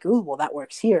was like, ooh, well, that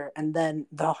works here. And then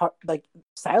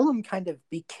Xylem kind of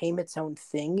became its own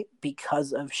thing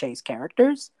because of Shay's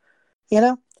characters, you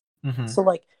know? Mm-hmm. So,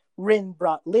 like, Rin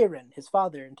brought Lirin, his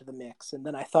father, into the mix, and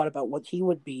then I thought about what he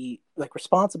would be, like,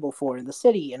 responsible for in the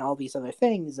city and all these other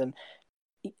things, and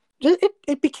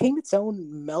it became its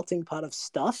own melting pot of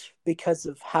stuff because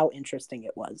of how interesting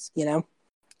it was, you know?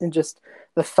 And just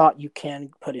the thought you can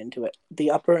put into it.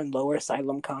 The upper and lower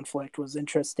Xylem conflict was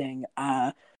interesting.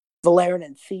 Valerian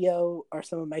and Theo are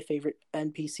some of my favorite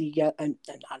not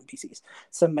NPCs,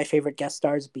 some of my favorite guest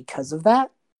stars because of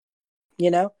that,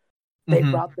 you know? They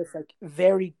brought this like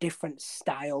very different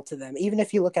style to them. Even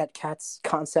if you look at Kat's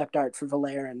concept art for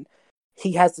Valerian,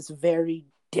 he has this very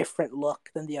different look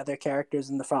than the other characters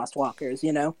in the Frostwalkers,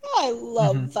 you know? I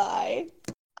love Vi.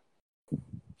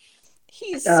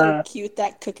 He's so cute,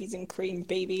 that cookies and cream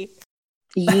baby.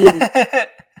 Yeah.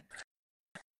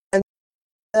 And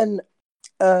then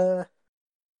the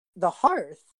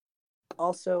Hearth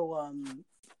also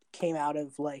came out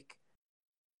of like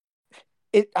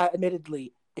it.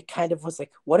 Admittedly, it kind of was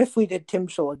like, what if we did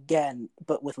Timshul again,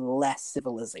 but with less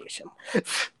civilization?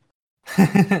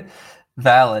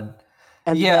 Valid.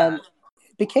 And then it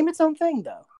became its own thing,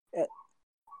 though.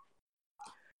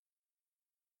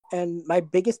 And my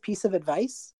biggest piece of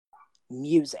advice: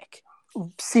 music.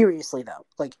 Seriously, though,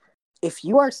 like if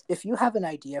you have an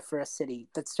idea for a city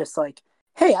that's just like,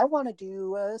 hey, I want to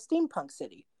do a steampunk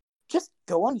city, just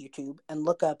go on YouTube and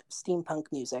look up steampunk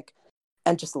music,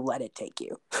 and just let it take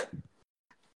you.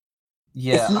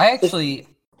 Yeah,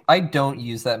 I don't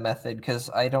use that method because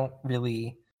I don't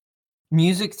really.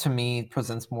 Music to me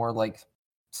presents more like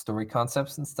story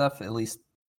concepts and stuff. At least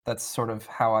that's sort of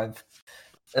how I've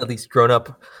at least grown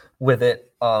up with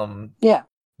it. Yeah.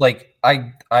 Like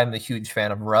I'm a huge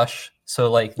fan of Rush,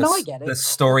 so like I get it. The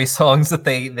story songs that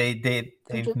they've made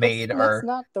that's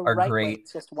not the are right great. Way.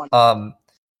 It's just one.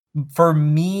 For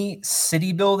me,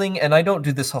 city building, and I don't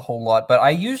do this a whole lot, but I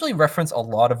usually reference a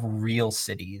lot of real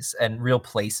cities and real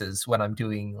places when I'm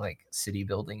doing like city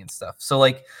building and stuff. So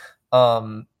like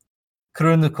Krunukopi,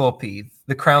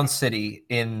 the crown city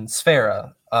in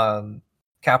Sfera,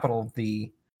 capital of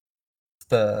the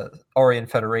Orion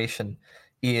Federation,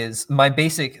 is my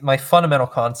fundamental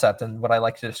concept, and what I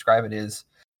like to describe it is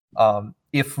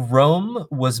if Rome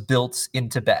was built in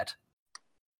Tibet.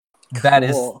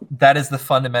 Cool. That is the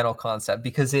fundamental concept,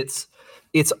 because it's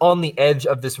on the edge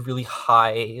of this really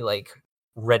high, like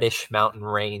reddish mountain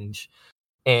range,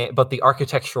 but the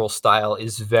architectural style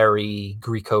is very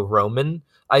Greco-Roman.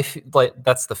 I feel like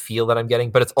that's the feel that I'm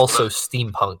getting, but it's also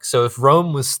steampunk. So if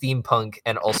Rome was steampunk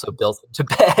and also built in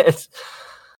Tibet,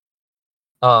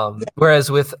 whereas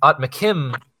with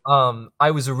Atmakim,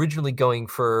 I was originally going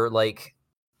for like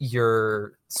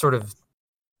your sort of,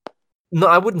 no,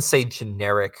 I wouldn't say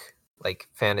generic like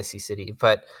fantasy city,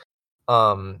 but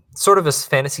sort of a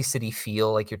fantasy city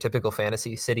feel, like your typical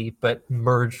fantasy city, but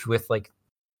merged with like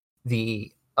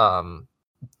the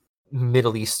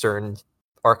Middle Eastern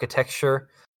architecture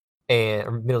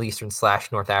and Middle Eastern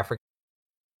 / North African,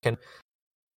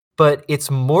 but it's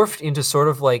morphed into sort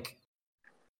of like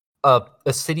a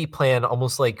city plan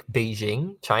almost like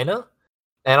Beijing, China.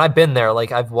 And I've been there,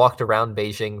 like I've walked around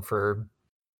Beijing for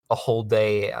a whole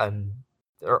day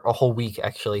or a whole week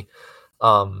actually.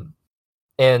 And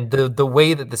the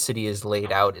way that the city is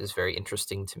laid out is very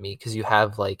interesting to me, because you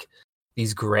have like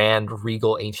these grand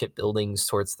regal ancient buildings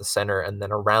towards the center, and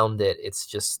then around it it's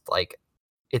just like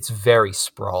it's very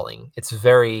sprawling. It's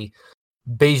very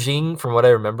Beijing, from what I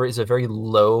remember, is a very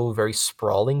low, very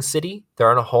sprawling city. There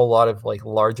aren't a whole lot of like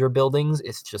larger buildings.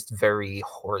 It's just very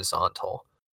horizontal.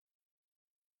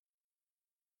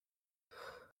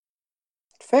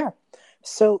 Fair.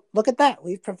 So look at that.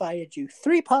 We've provided you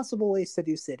 3 possible ways to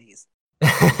do cities.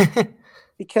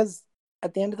 Because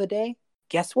at the end of the day,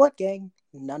 guess what, gang?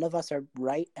 None of us are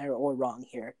right or wrong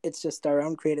here. It's just our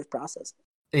own creative process.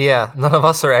 Yeah, none of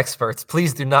us are experts.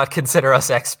 Please do not consider us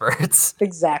experts.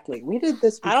 Exactly. We did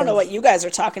this because... I don't know what you guys are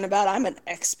talking about. I'm an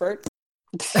expert.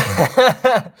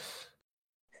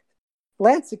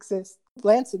 Lance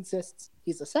insists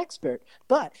he's a sexpert,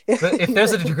 but if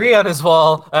there's a degree on his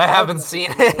wall, I haven't seen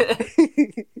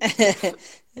it.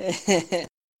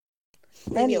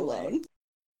 Leave me alone.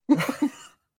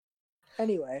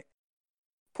 Anyway,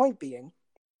 point being,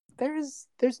 there's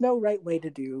no right way to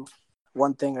do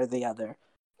one thing or the other.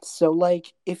 So,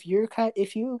 like, if you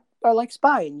are like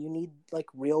Spy and you need like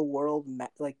real world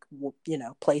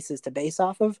places to base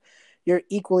off of, you're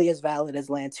equally as valid as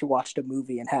Lance, who watched a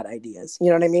movie and had ideas. You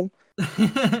know what I mean?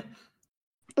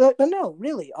 but no,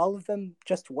 really, all of them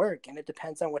just work, and it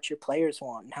depends on what your players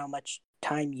want and how much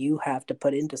time you have to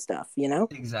put into stuff. You know?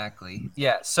 Exactly.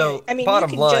 Yeah. So, I mean,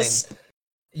 bottom line,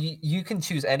 you can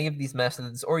choose any of these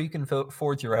methods, or you can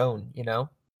forge your own. You know,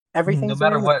 everything's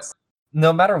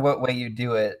no matter what way you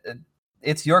do it,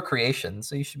 it's your creation,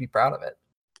 so you should be proud of it.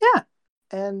 Yeah.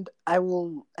 And I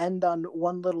will end on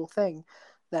one little thing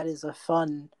that is a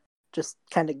fun, just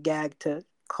kind of gag to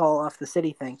call off the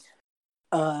city thing.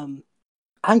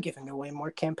 I'm giving away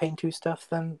more Campaign 2 stuff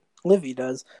than Livy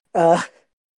does.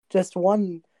 Just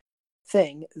one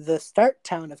thing. The start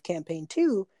town of Campaign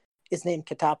 2 is named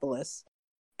Catopolis,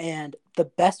 and the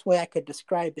best way I could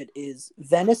describe it is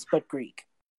Venice but Greek.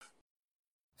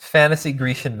 Fantasy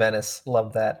Grecian Venice,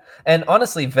 love that. And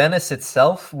honestly, Venice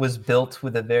itself was built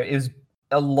with a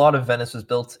lot of Venice was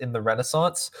built in the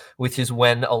Renaissance, which is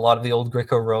when a lot of the old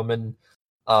Greco-Roman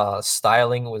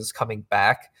styling was coming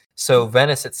back. So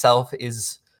Venice itself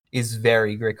is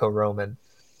very Greco-Roman.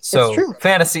 So it's true.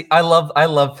 Fantasy, I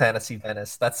love Fantasy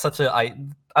Venice. That's such I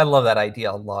love that idea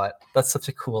a lot. That's such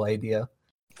a cool idea.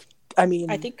 I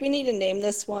mean, I think we need to name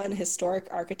this one Historic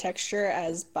Architecture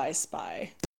as by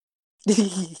Spy.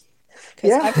 Because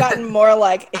I've gotten more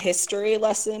like a history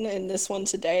lesson in this one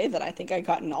today than I think I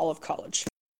got in all of college.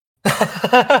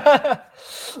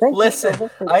 Listen,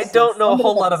 I don't know a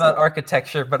whole lot about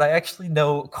architecture, but I actually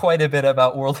know quite a bit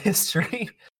about world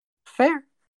history. Fair.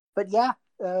 But yeah,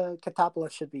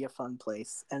 Catopolis should be a fun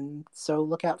place. And so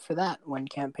look out for that when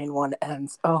Campaign 1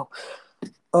 ends. Oh,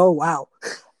 wow.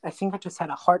 I think I just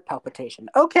had a heart palpitation.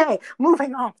 Okay,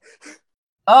 moving on.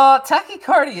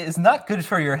 Tachycardia is not good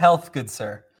for your health, good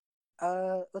sir.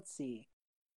 Let's see.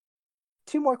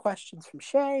 2 more questions from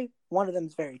Shay. One of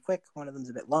them's very quick, one of them's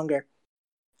a bit longer.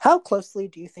 How closely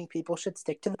do you think people should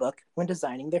stick to the book when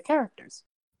designing their characters?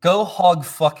 Go hog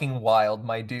fucking wild,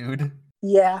 my dude.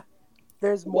 Yeah,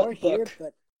 there's more here,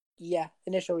 but yeah,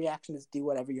 initial reaction is do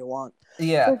whatever you want.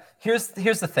 Yeah, here's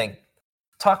the thing.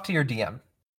 Talk to your DM.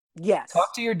 Yes.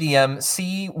 Talk to your DM,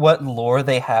 see what lore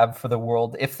they have for the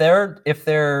world. If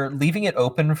they're leaving it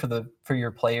open for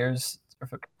your players,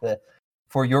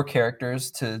 for your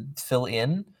characters to fill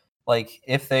in, like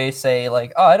if they say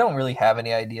like, oh, I don't really have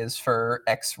any ideas for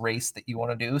X race that you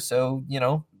want to do, so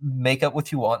make up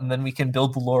what you want, and then we can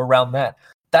build the lore around that.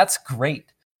 That's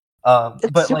great.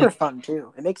 It's super fun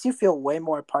too. It makes you feel way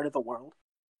more a part of the world.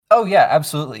 Oh yeah,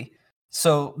 absolutely.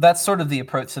 So that's sort of the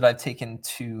approach that I've taken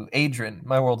to Adrian,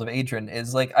 my world of Adrian,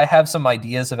 is like I have some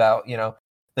ideas about,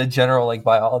 the general like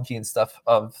biology and stuff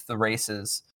of the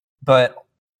races, but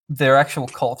their actual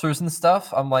cultures and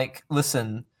stuff, I'm like,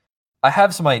 listen, I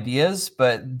have some ideas,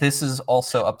 but this is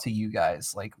also up to you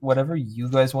guys. Like whatever you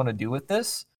guys want to do with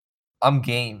this, I'm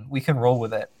game. We can roll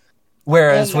with it.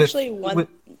 Whereas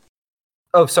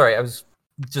oh, sorry, I was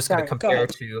just going to compare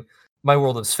to my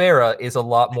world of Sphera is a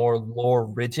lot more lore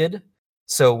rigid.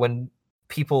 So when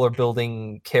people are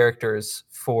building characters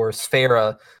for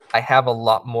Sphera, I have a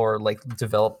lot more like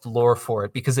developed lore for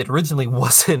it because it originally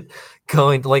wasn't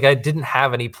going to, like I didn't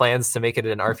have any plans to make it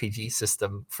an RPG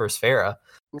system for Sphera.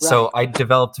 Right. So I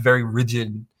developed very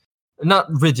not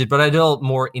rigid, but I developed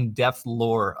more in-depth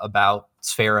lore about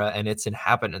Sphera and its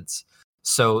inhabitants.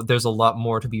 So there's a lot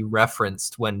more to be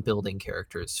referenced when building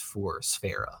characters for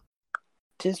Sphera.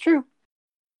 'Tis true.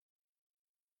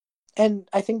 And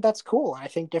I think that's cool. I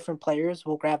think different players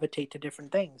will gravitate to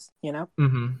different things,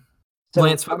 Mm-hmm. So,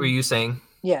 Lance, what were you saying?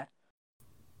 Yeah.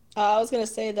 I was going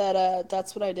to say that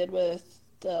that's what I did with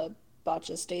the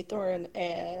Botcha Staythorn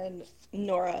and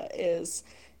Nora is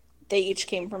they each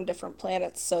came from different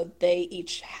planets, so they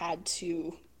each had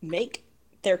to make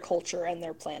their culture and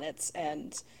their planets,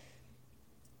 and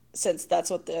since that's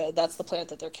the planet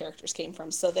that their characters came from,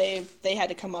 so they had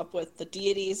to come up with the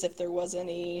deities if there was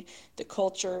any, the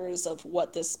cultures of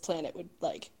what this planet would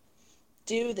like,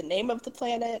 do the name of the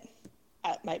planet.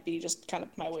 That might be just kind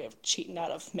of my way of cheating out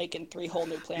of making 3 whole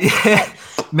new planets. Yeah.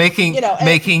 But, making you know,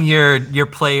 making your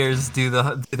players do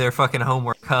their fucking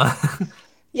homework, huh?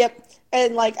 Yep.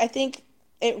 And like I think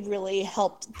it really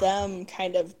helped them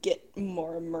kind of get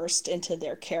more immersed into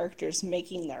their characters,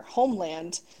 making their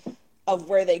homeland of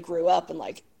where they grew up. And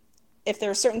like if there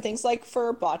are certain things like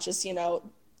for Botchus, you know,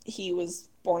 he was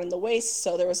born in the Waste,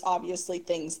 so there was obviously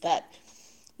things that,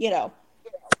 you know,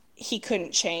 he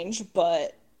couldn't change,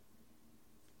 but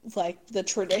like the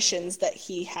traditions that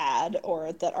he had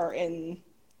or that are in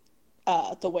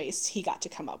the Waste, he got to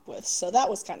come up with. So that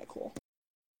was kind of cool.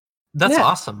 That's Yeah.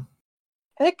 awesome.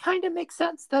 And it kind of makes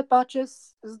sense that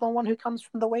Botchus is the one who comes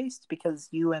from the Waste, because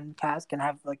you and Kaz can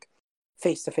have like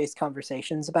face-to-face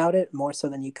conversations about it more so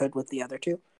than you could with the other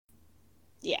two.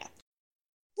 Yeah.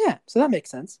 Yeah, so that makes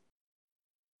sense.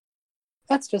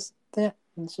 That's just,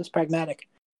 it's just pragmatic.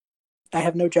 I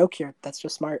have no joke here. That's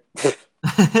just smart.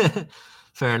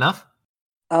 Fair enough.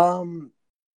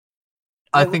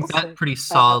 I think that say, pretty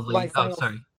solidly.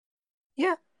 Sorry.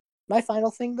 Yeah, my final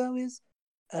thing though is,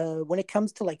 when it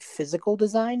comes to like physical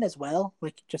design as well,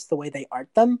 like just the way they art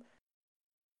them,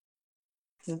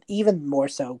 even more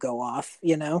so go off.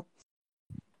 You know.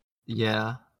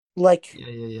 Yeah. Like.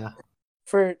 Yeah.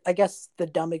 For, I guess, the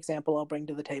dumb example I'll bring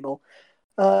to the table,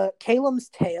 Calum's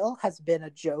tail has been a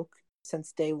joke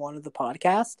since day one of the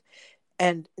podcast,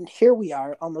 and here we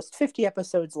are, almost 50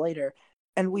 episodes later,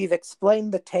 and we've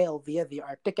explained the tail via the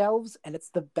Arctic Elves, and it's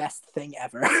the best thing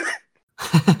ever.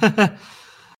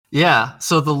 Yeah,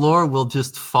 so the lore will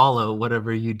just follow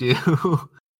whatever you do.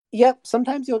 Yep,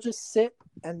 sometimes you'll just sit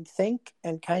and think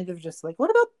and kind of just like,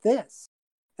 what about this?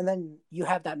 And then you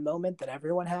have that moment that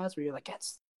everyone has where you're like,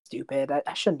 that's stupid.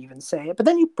 I shouldn't even say it. But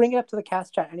then you bring it up to the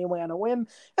cast chat anyway on a whim,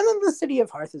 and then the City of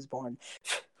Hearth is born.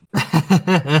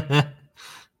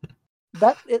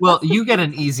 Well, you get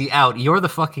an easy out. You're the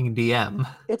fucking DM.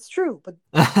 It's true, but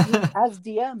as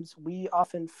DMs, we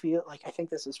often feel like, I think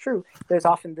this is true, there's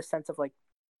often this sense of like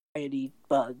anxiety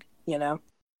bug, you know?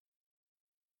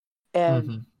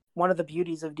 And one of the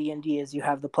beauties of D&D is you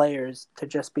have the players to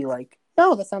just be like,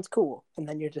 no, that sounds cool. And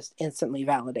then you're just instantly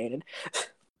validated.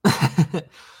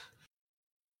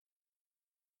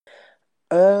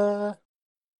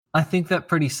 I think that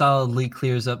pretty solidly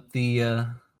clears up the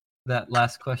that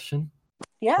last question.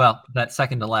 Yeah. Well, that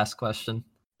second to last question.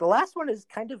 The last one is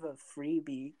kind of a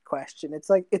freebie question. It's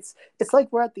like it's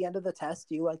like we're at the end of the test.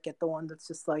 You like get the one that's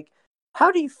just like,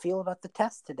 how do you feel about the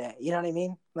test today? You know what I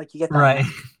mean? Like you get that right.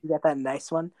 You get that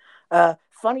nice one.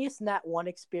 Funniest Nat 1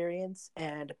 experience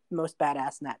and most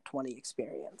badass Nat 20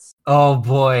 experience. Oh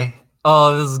boy.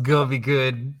 Oh, this is gonna be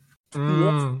good.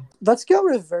 Let's go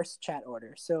reverse chat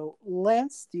order. So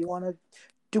Lance, do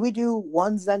we do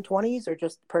 1s and 20s or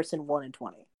just person 1 and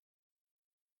 20?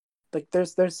 Like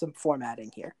there's some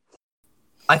formatting here.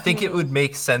 I think it would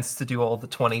make sense to do all the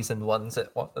 20s and 1s at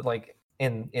like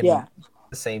in the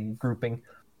same grouping.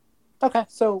 Okay,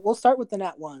 so we'll start with the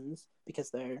Nat 1s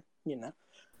because they're, we'll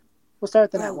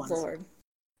start with the Nat 1s. Lord.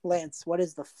 Lance, what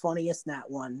is the funniest Nat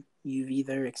 1 you've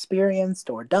either experienced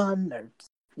or done or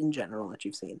in general that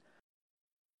you've seen?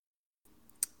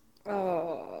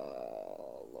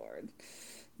 Oh, Lord.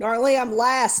 Normally I'm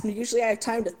last, and usually I have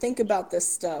time to think about this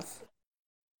stuff.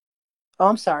 Oh,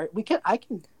 I'm sorry. We can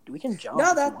jump.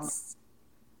 No, that's...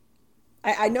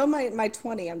 I know my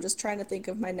 20. I'm just trying to think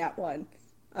of my Nat 1.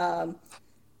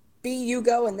 B, you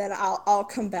go, and then I'll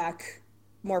come back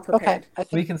more prepared. Okay,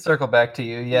 we can circle back to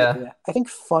you, yeah. I think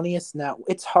funniest Nat...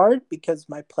 It's hard because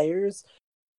my players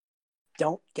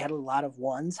don't get a lot of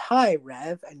 1s. Hi,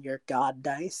 Rev, and your god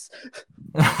dice.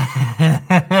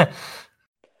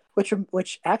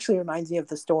 Which actually reminds me of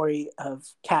the story of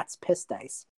Kat's piss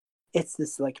dice. It's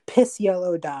this like piss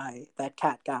yellow die that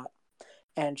Kat got,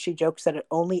 and she jokes that it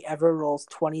only ever rolls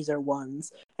 20s or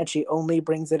 1s, and she only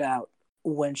brings it out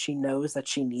when she knows that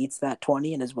she needs that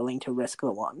 20 and is willing to risk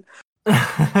the 1.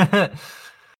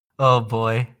 Oh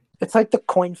boy. It's like the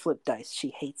coin flip dice.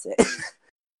 She hates it.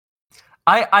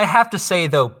 I have to say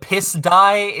though, piss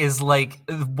die is like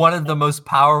one of the most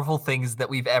powerful things that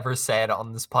we've ever said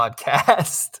on this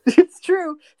podcast. It's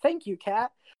true. Thank you,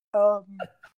 Kat.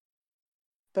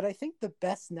 But I think the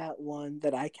best Nat 1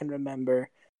 that I can remember...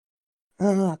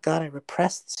 Oh, God, I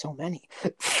repressed so many.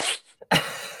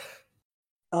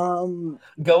 Go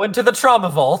into the trauma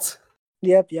vault.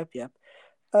 Yep.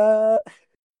 There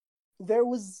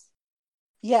was...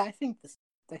 Yeah, I think this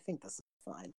is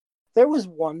fine. There was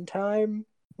one time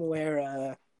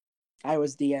where I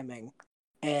was DMing,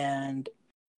 and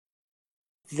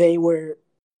they were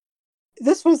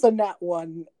this was a nat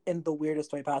one in the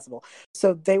weirdest way possible.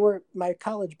 So my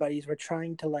college buddies were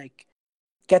trying to like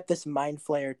get this mind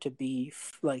flayer to be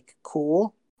like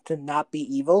cool, to not be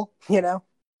evil, you know?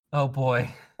 Oh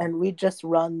boy. And we just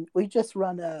run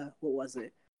a, what was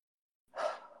it?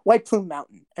 White Plume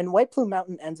Mountain. And White Plume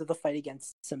Mountain ends with a fight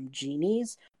against some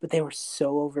genies, but they were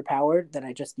so overpowered that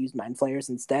I just used mind flayers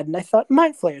instead. And I thought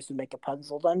mind flayers would make a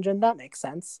puzzle dungeon. That makes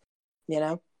sense, you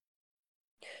know?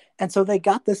 And so they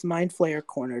got this mind flayer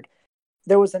cornered.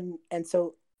 And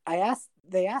so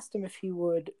they asked him if he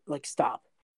would like stop.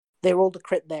 They rolled a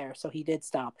crit there, so he did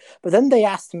stop. But then they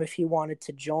asked him if he wanted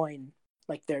to join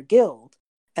like their guild,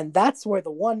 and that's where the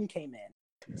 1 came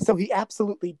in. So he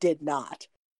absolutely did not.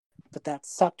 But that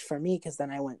sucked for me because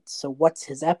then I went, so what's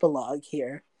his epilogue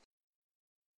here?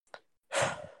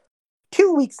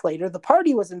 2 weeks later, the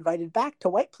party was invited back to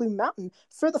White Plume Mountain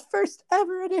for the first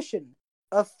ever edition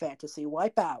of Fantasy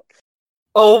Wipeout.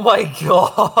 Oh my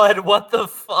god, what the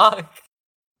fuck?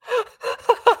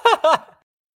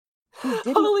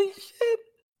 Holy shit.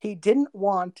 He didn't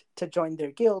want to join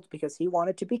their guild because he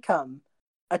wanted to become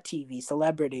a TV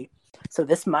celebrity. So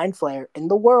this mind flayer in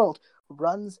the world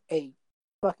runs a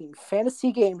fucking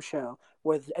fantasy game show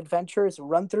where the adventurers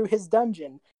run through his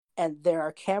dungeon, and there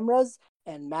are cameras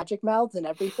and magic mouths and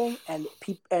everything,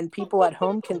 and people at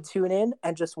home can tune in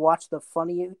and just watch the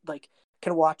funny, like,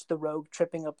 can watch the rogue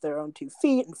tripping up their own 2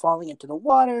 feet and falling into the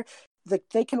water.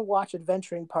 They can watch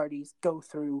adventuring parties go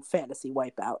through Fantasy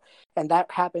Wipeout, and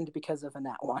that happened because of a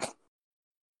nat 1.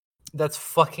 That's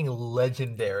fucking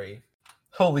legendary.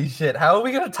 Holy shit, how are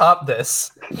we gonna top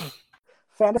this?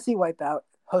 Fantasy Wipeout,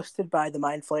 hosted by the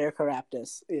Mind Flayer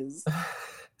Caraptus, is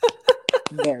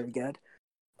very good.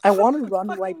 I want to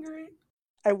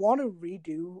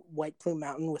redo White Plume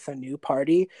Mountain with a new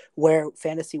party where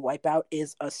Fantasy Wipeout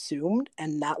is assumed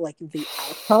and not like the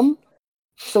outcome.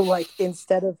 So like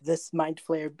instead of this Mind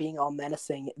Flayer being all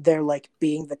menacing, they're like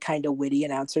being the kind of witty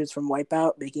announcers from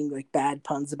Wipeout, making like bad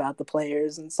puns about the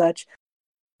players and such.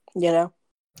 You know?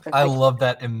 I love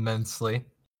that immensely.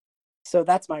 So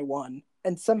that's my 1.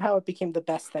 And somehow it became the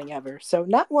best thing ever. So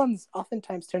nat 1s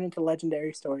oftentimes turn into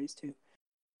legendary stories too.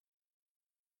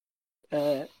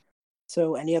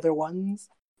 So any other ones?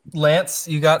 Lance,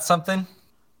 you got something?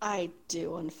 I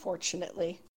do,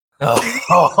 unfortunately.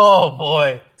 Oh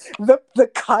boy.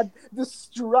 The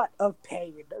strut of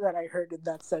pain that I heard in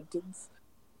that sentence.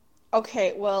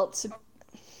 Okay, well,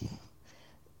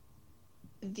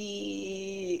 this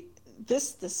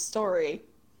is the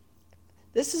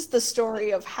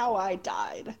story of how I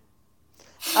died.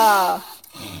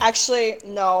 Actually,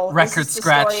 no. Record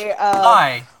scratch.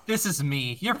 Hi, this is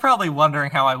me. You're probably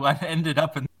wondering how I ended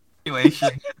up in this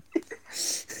situation.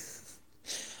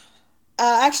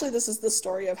 Actually, this is the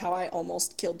story of how I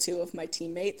almost killed 2 of my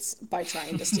teammates by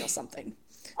trying to steal something.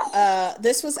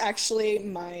 This was actually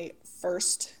my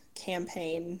first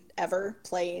campaign ever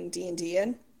playing D&D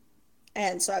in,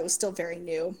 and so I was still very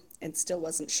new and still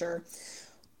wasn't sure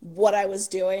what I was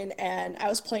doing, and I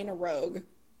was playing a rogue,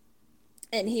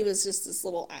 and he was just this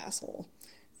little asshole.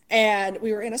 And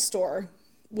we were in a store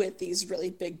with these really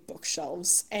big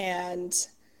bookshelves, and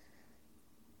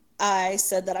I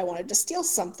said that I wanted to steal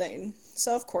something.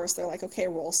 So of course they're like, okay,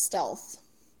 roll stealth.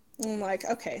 And I'm like,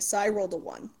 okay, so I rolled a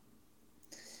 1.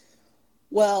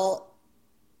 Well,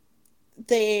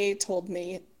 they told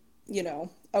me, you know,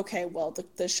 okay, well, the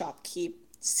shopkeep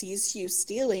sees you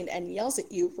stealing and yells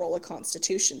at you, roll a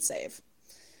constitution save.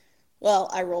 Well,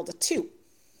 I rolled a 2.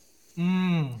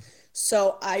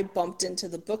 So I bumped into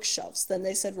the bookshelves. Then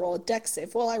they said, roll a dex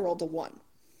save. Well, I rolled a 1.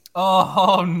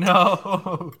 Oh,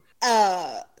 no.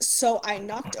 So I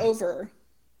knocked over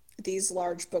these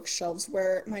large bookshelves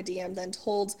where my DM then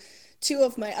told 2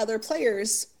 of my other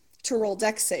players to roll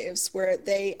dex saves where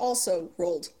they also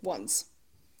rolled 1s.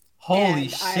 Holy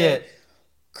shit. I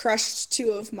crushed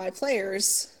 2 of my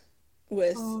players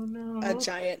with a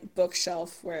giant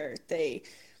bookshelf where they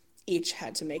each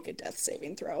had to make a death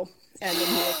saving throw. And then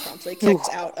we were promptly kicked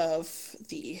out of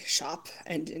the shop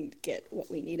and didn't get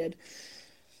what we needed.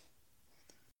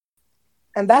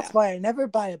 And that's why I never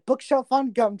buy a bookshelf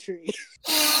on Gumtree.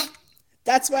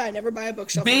 That's why I never buy a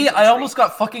bookshelf B, on Gumtree. I almost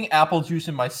got fucking apple juice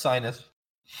in my sinus.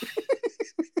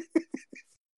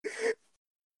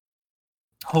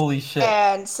 Holy shit.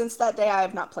 And since that day, I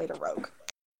have not played a rogue.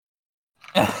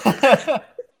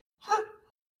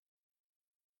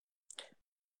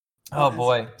 Oh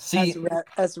boy. See,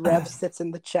 as Rev sits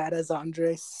in the chat as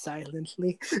Andre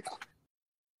silently.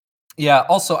 Yeah,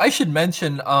 also I should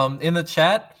mention in the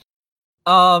chat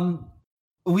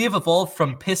we have evolved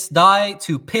from piss die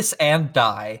to piss and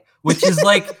die, which is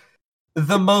like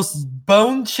the most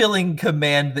bone-chilling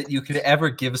command that you could ever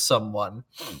give someone.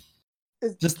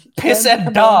 Just piss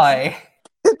and die.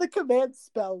 Can the command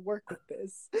spell work with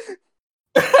this?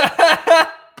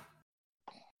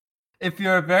 If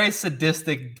you're a very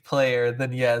sadistic player,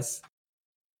 then yes.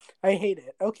 I hate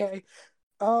it. Okay.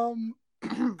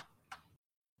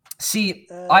 See,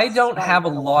 I don't have a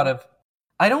lot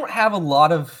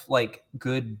of like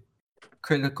good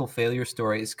critical failure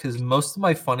stories because most of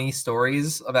my funny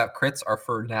stories about crits are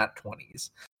for nat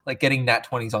 20s, like getting nat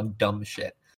 20s on dumb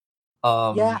shit.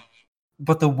 Yeah.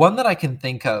 But the one that I can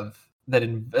think of that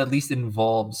at least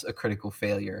involves a critical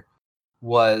failure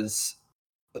was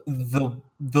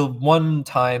the one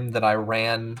time that I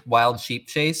ran Wild Sheep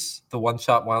Chase, the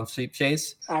one-shot Wild Sheep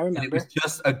Chase. I remember. And it was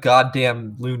just a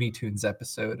goddamn Looney Tunes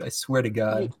episode. I swear to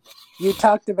God. You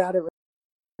talked about it with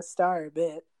Star a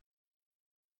bit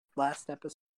last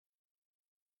episode.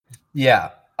 Yeah,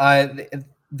 I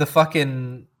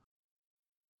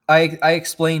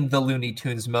explained the Looney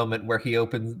Tunes moment where he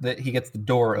gets the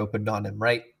door opened on him,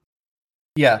 right?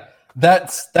 Yeah,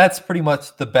 that's pretty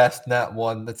much the best nat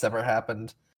 1 that's ever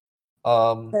happened.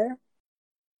 Fair.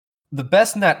 The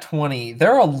best nat 20.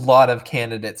 There are a lot of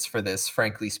candidates for this,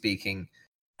 frankly speaking.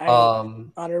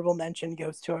 Honorable mention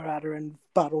goes to our and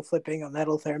bottle flipping a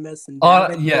metal thermos and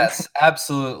yes,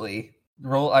 absolutely.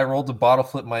 I rolled a bottle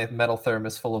flip my metal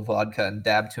thermos full of vodka and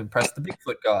dabbed to impress the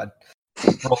Bigfoot god.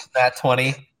 Rolled nat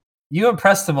 20. You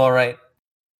impressed him all right.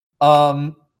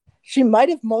 She might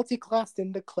have multi-classed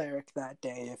into cleric that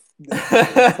day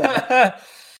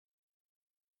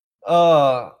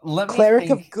Cleric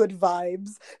of good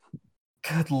vibes.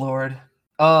 Good lord.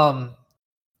 God,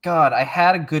 I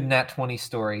had a good nat 20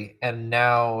 story, and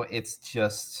now it's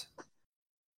just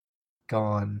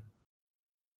gone.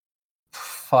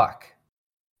 Fuck.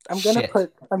 I'm gonna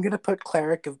put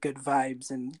cleric of good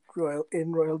vibes in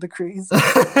royal decrees.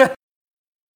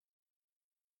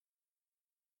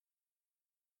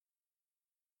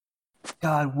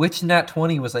 God, which nat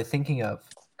 20 was I thinking of?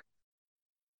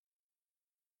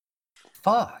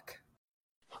 Fuck.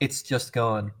 It's just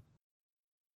gone.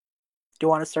 Do you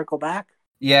want to circle back?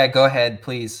 Yeah, go ahead,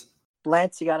 please.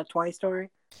 Lance, you got a 20 story?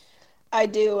 I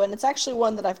do, and it's actually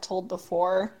one that I've told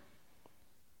before,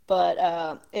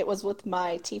 but it was with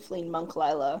my tiefling monk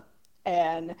Lila,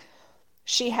 and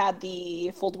she had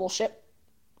the foldable ship.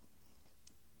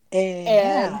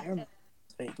 And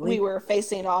we were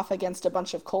facing off against a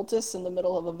bunch of cultists in the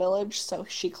middle of a village, so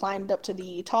she climbed up to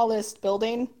the tallest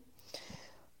building,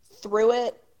 threw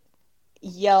it,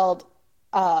 yelled,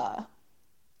 God,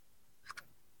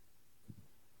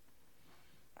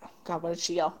 what did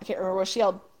she yell? I can't remember what she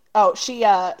yelled. Oh, she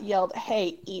yelled,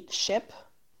 "Hey, eat ship."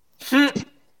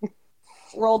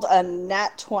 Rolled a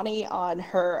nat 20 on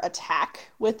her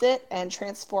attack with it and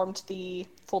transformed the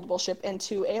foldable ship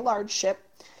into a large ship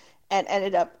and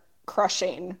ended up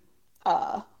crushing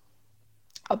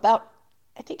about,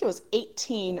 I think it was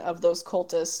 18 of those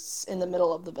cultists in the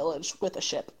middle of the village with a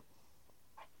ship.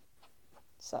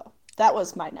 So that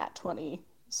was my nat 20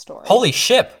 story. Holy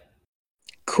ship.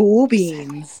 Cool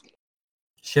beans.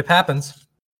 Ship happens.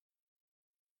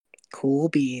 Cool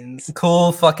beans.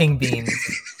 Cool fucking beans.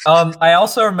 I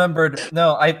also remembered.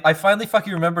 No, I finally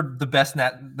fucking remembered the best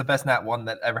nat 1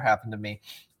 that ever happened to me.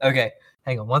 Okay,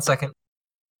 hang on 1 second.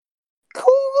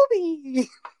 Cool beans.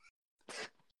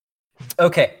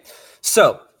 Okay,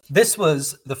 so this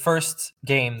was the first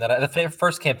game the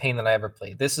first campaign that I ever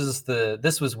played. This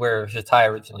was where Jatai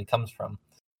originally comes from,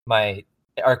 my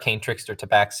arcane trickster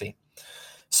Tabaxi.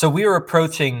 So we were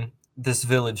approaching this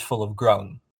village full of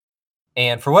grung.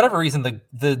 And for whatever reason,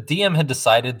 the DM had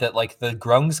decided that like the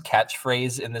grung's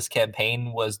catchphrase in this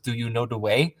campaign was "Do you know the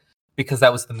way?" because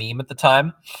that was the meme at the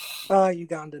time. Oh,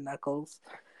 Uganda Knuckles.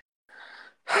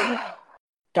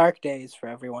 Dark days for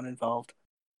everyone involved.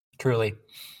 Truly.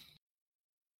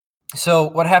 So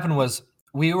what happened was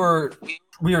we were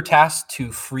tasked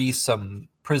to free some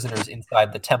prisoners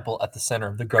inside the temple at the center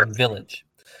of the grung village.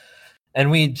 And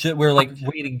we're like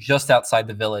waiting just outside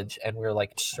the village, and we're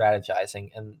like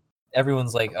strategizing, and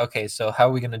everyone's like, okay, so how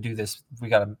are we going to do this? We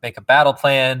got to make a battle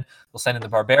plan. We'll send in the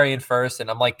barbarian first. And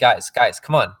I'm like, guys,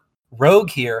 come on. Rogue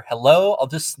here. Hello. I'll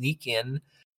just sneak in,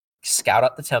 scout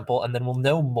out the temple, and then we'll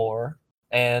know more,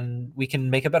 and we can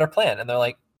make a better plan. And they're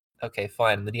like, okay,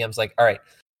 fine. And the DM's like, all right,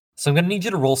 so I'm going to need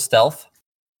you to roll stealth.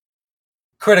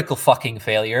 Critical fucking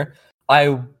failure.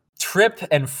 I trip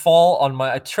on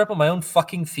my own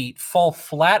fucking feet, fall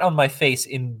flat on my face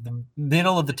in the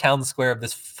middle of the town square of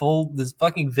this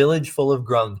fucking village full of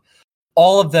grung.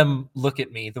 All of them look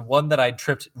at me. The one that I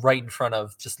tripped right in front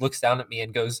of just looks down at me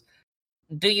and goes,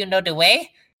 "Do you know the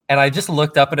way?" And I just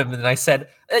looked up at him and I said,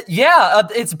 yeah,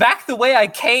 it's back the way I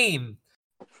came.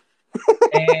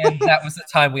 And that was the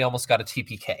time we almost got a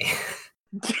TPK.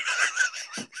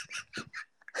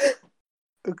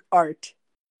 Art.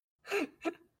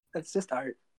 That's just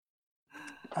art.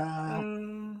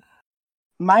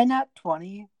 My nat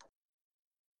 20,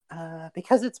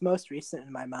 because it's most recent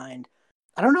in my mind.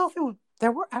 I don't know if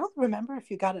I don't remember if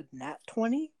you got a nat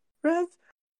 20, Rev,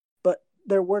 but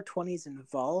there were 20s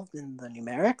involved in the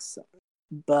numerics.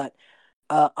 But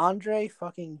Andre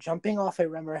fucking jumping off a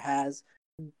Remmer has,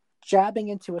 jabbing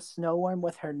into a snowworm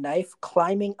with her knife,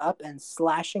 climbing up and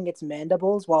slashing its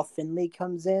mandibles while Finley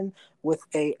comes in with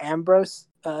a Ambrose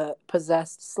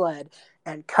possessed sled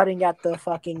and cutting at the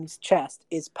fucking chest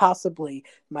is possibly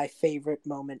my favorite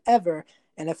moment ever.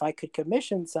 And if I could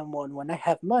commission someone when I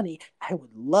have money, I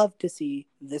would love to see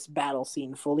this battle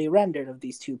scene fully rendered of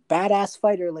these two badass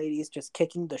fighter ladies just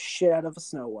kicking the shit out of a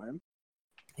snowworm.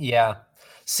 Yeah.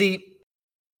 See,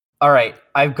 all right,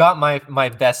 I've got my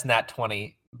best nat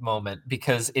 20 moment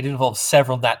because it involves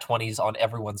several nat 20s on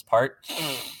everyone's part.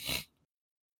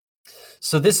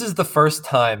 So this is the first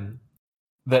time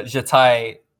that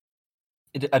Jatai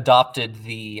adopted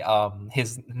the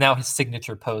his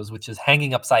signature pose, which is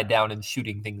hanging upside down and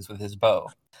shooting things with his bow.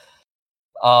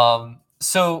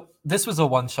 So this was a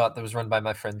one shot that was run by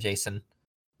my friend Jason,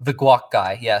 the guac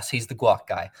guy. Yes, he's the guac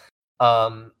guy.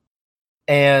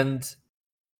 And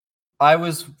I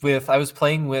was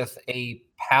playing with a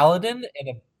paladin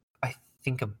and I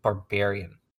think a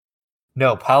barbarian.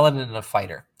 No, paladin and a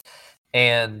fighter.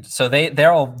 And so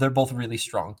they're both really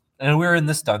strong. And we were in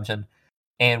this dungeon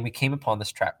and we came upon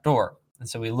this trap door. And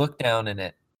so we looked down in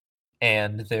it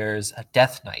and there's a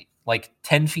death knight, like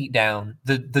 10 feet down.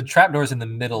 The trap door is in the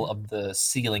middle of the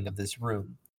ceiling of this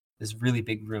room. This really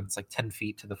big room. It's like 10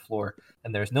 feet to the floor.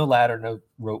 And there's no ladder, no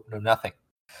rope, no nothing.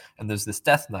 And there's this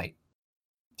death knight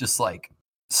just like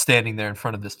standing there in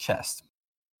front of this chest,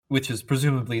 which is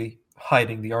presumably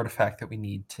hiding the artifact that we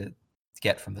need to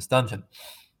get from this dungeon.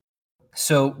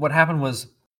 So what happened was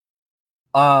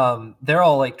they're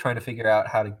all like trying to figure out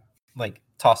how to like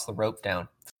toss the rope down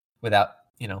without,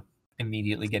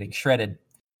 immediately getting shredded.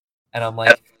 And I'm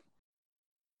like,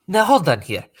 now hold on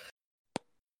here.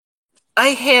 I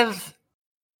have,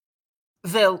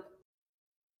 well,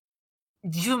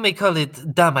 you may call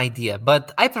it dumb idea,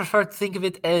 but I prefer to think of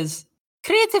it as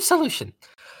creative solution.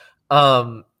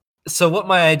 So what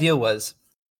my idea was,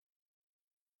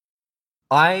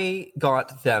 I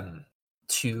got them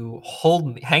to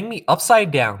hang me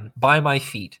upside down by my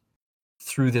feet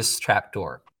through this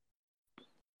trapdoor.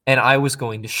 And I was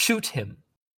going to shoot him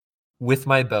with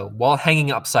my bow while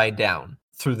hanging upside down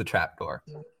through the trapdoor.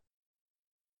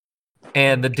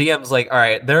 And the DM's like, all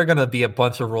right, there are going to be a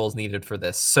bunch of rolls needed for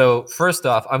this. So first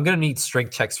off, I'm going to need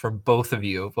strength checks from both of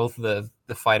you, both the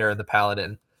fighter and the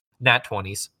paladin, nat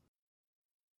 20s.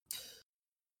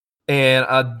 And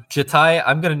Jatai,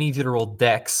 I'm going to need you to roll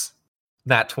dex,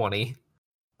 nat 20.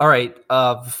 All right,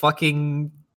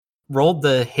 fucking rolled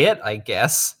the hit, I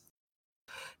guess.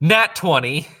 Nat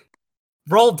 20.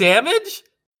 Roll damage?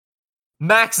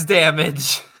 Max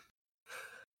damage.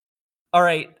 All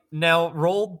right, now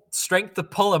roll strength to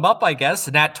pull him up, I guess.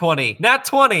 Nat 20. Nat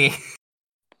 20!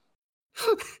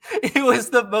 It was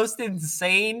the most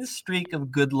insane streak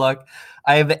of good luck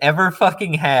I've ever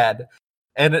fucking had.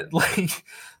 And the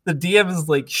DM is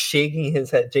like shaking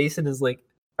his head. Jason is like,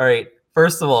 all right,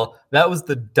 first of all, that was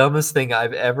the dumbest thing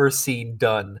I've ever seen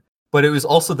done. But it was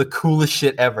also the coolest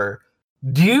shit ever.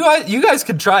 You guys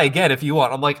can try again if you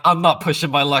want. I'm like, I'm not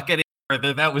pushing my luck any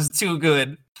further. That was too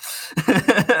good.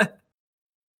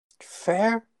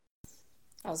 Fair.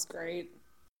 That was great.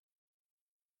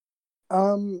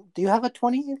 Do you have a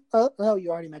 20? Oh, no, you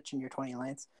already mentioned your 20,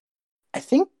 Lance. I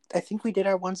think we did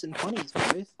our 1s and 20s,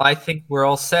 right? I think we're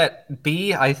all set.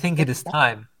 B, I think it is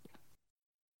time.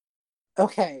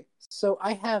 Okay, so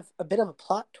I have a bit of a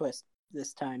plot twist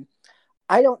this time.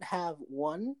 I don't have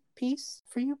one piece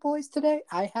for you boys today.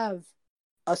 I have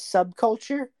a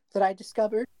subculture that I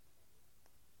discovered.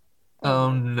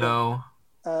 Oh no.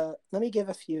 Let me give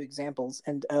a few examples,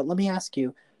 and let me ask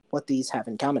you what these have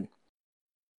in common.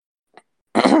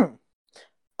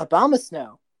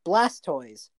 Abomasnow,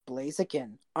 Blastoise,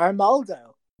 Blaziken,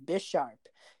 Armaldo, Bisharp.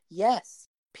 Yes,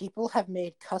 people have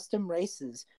made custom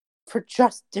races for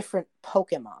just different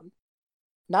Pokemon.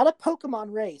 Not a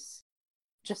Pokemon race,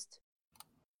 just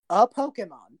a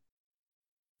Pokemon.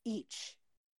 Each.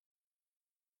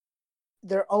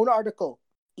 Their own article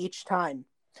each time.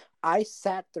 I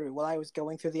sat through, while I was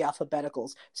going through the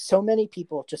alphabeticals, so many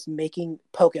people just making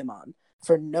Pokemon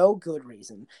for no good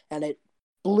reason, and it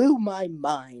blew my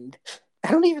mind.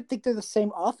 I don't even think they're the same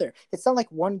author. It's not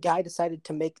like one guy decided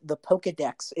to make the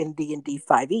Pokedex in D&D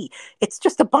 5e. It's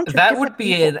just a bunch of That different would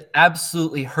be people. an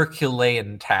absolutely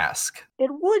Herculean task. It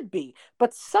would be.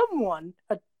 But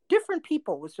different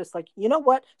people was just like, you know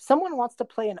what? Someone wants to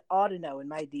play an Audino in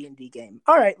my D&D game.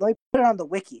 All right, let me put it on the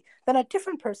wiki. Then a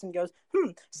different person goes,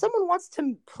 someone wants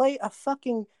to play a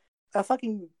fucking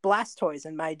Blastoise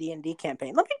in my D&D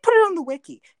campaign. Let me put it on the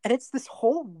wiki. And it's this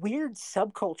whole weird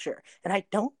subculture, and I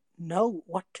don't know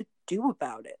what to do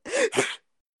about it.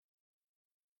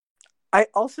 I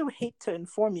also hate to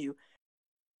inform you,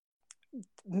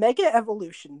 Mega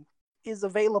Evolution is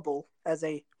available as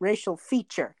a racial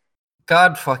feature.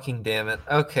 God fucking damn it.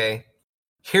 Okay.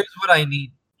 Here's what I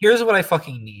need. Here's what I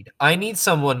fucking need. I need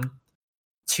someone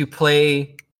to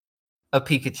play a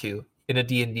Pikachu in a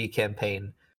D&D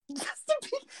campaign.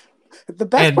 The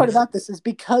best part about this is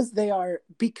because they are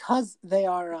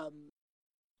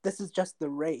this is just the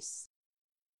race.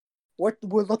 We're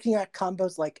looking at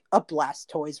combos like a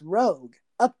Blastoise Rogue,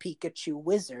 a Pikachu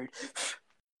Wizard.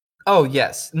 Oh,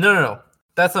 yes. No.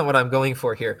 That's not what I'm going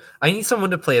for here. I need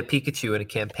someone to play a Pikachu in a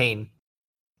campaign,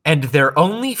 and their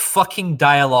only fucking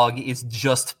dialogue is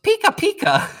just Pika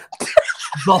Pika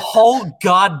the whole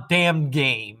goddamn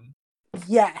game.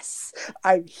 Yes,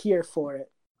 I'm here for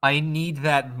it. I need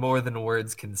that more than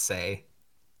words can say.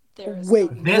 There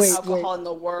is alcohol in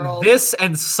the world. This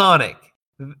and Sonic.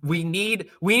 We need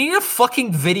a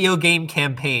fucking video game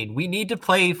campaign. We need to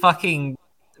play fucking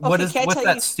what's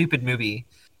that stupid movie?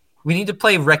 We need to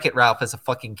play Wreck-It Ralph as a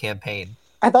fucking campaign.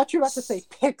 I thought you were about to say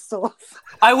Pixels.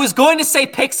 I was going to say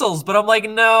Pixels, but I'm like,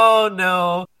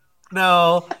 no,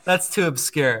 that's too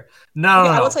obscure. No.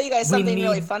 I will tell you guys something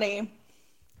really funny.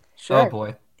 Sure. Oh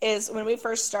boy. Is when we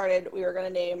first started, we were going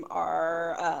to name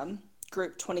our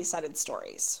group 20-Sided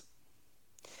Stories.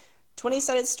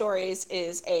 20-Sided Stories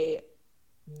is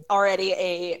already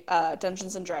a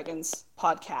Dungeons and Dragons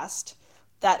podcast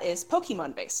that is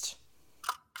Pokemon based.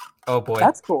 Oh boy.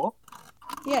 That's cool.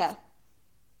 Yeah.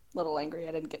 Little angry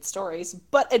I didn't get stories,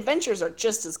 but adventures are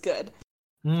just as good.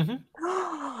 Mm-hmm.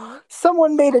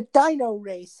 Someone made a dino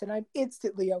race, and I'm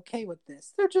instantly okay with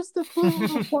this. They're just a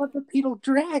little quadrupedal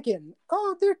dragon.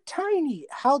 Oh, they're tiny.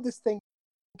 How this thing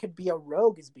could be a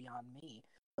rogue is beyond me,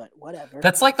 but whatever.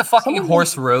 That's like the fucking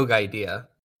horse rogue idea.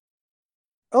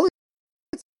 Oh,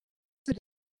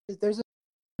 there's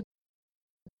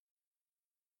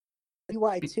a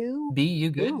UI2? B, you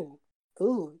good?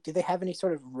 Ooh, do they have any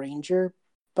sort of ranger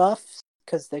buffs?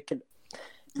 Because they could...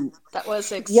 That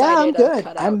was excited. Yeah, I'm good.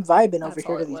 I'm vibing over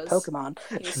here to these Pokemon.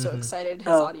 He's so excited his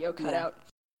audio cut out.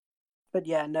 But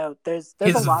yeah, no, there's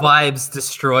his a lot vibes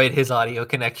destroyed his audio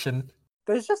connection.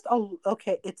 There's just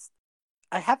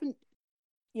I haven't.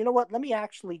 You know what? Let me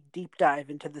actually deep dive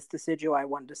into this Decidueye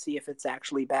one to see if it's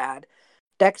actually bad.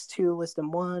 Dex 2,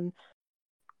 Wisdom 1.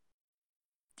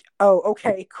 Oh,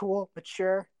 okay, cool,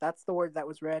 mature. That's the word that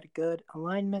was read. Good.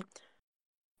 Alignment.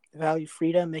 Value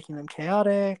freedom, making them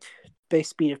chaotic. Base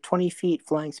speed of 20 feet,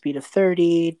 flying speed of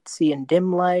 30, see in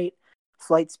dim light,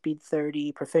 flight speed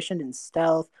 30, proficient in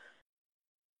stealth.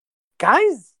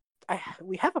 Guys,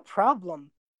 we have a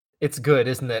problem. It's good,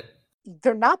 isn't it?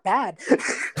 They're not bad.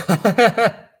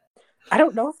 I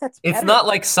don't know if that's better. It's not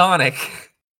like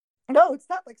Sonic. No, it's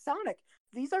not like Sonic.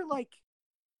 These are like,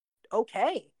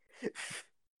 okay.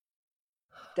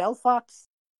 Delphox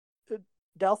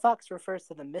refers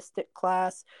to the Mystic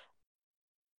class.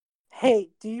 Hey,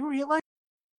 do you realize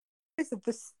that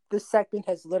this segment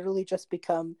has literally just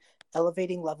become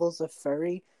elevating levels of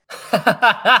furry?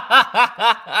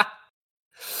 I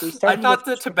thought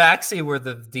the Tabaxi were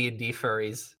the D&D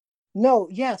furries. No,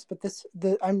 yes, but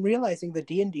I'm realizing the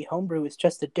D&D homebrew is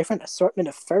just a different assortment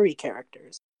of furry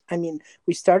characters. I mean,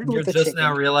 we started with a chicken. You're just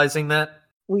now realizing that?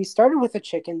 We started with a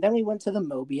chicken, then we went to the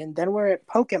Mobian, then we're at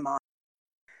Pokemon.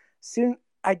 Soon,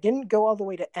 I didn't go all the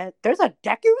way to end. There's a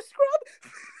Deku scrub?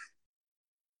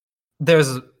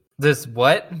 There's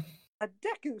what? A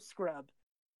Deku scrub.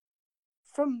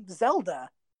 From Zelda.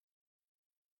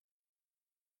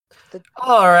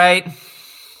 All right.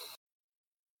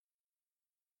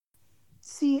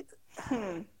 See,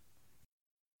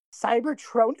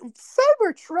 Cybertronian?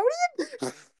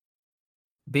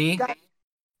 B?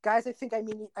 Guys, I think I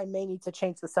may need to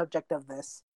change the subject of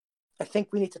this. I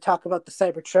think we need to talk about the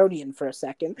Cybertronian for a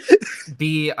second.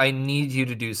 B, I need you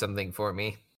to do something for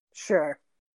me. Sure.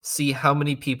 See how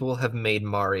many people have made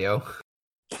Mario.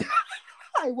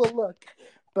 I will look.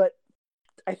 But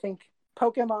I think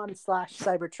Pokemon /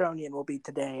 Cybertronian will be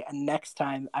today, and next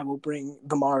time I will bring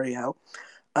the Mario.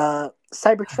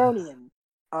 Cybertronian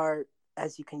are,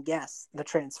 as you can guess, the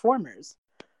Transformers.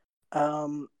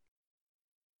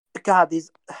 God,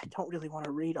 I don't really want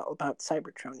to read all about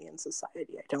Cybertronian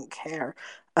society. I don't care.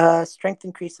 Strength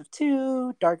increase of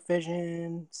 2, dark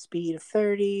vision, speed of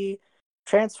 30,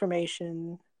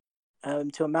 transformation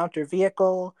to a mount or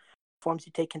vehicle. Forms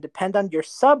you take can depend on your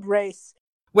sub-race.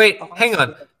 Wait, hang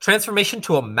on. Transformation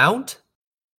to a mount?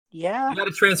 Yeah. You got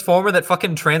a transformer that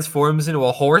fucking transforms into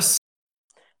a horse?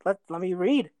 Let me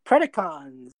read.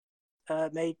 Predacons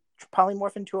may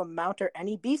polymorph into a mount or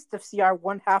any beast of CR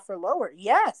 1/2 or lower.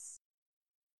 Yes.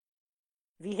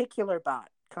 Vehicular bot,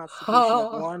 constitution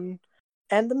of 1,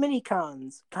 and the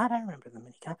minicons. God, I remember the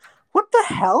minicons. What the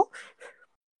hell?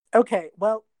 Okay,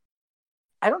 well,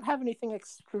 I don't have anything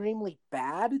extremely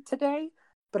bad today,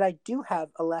 but I do have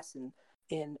a lesson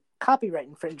in copyright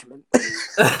infringement.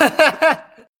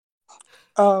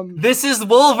 This is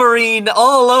Wolverine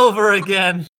all over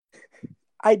again.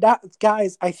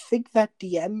 Guys, I think that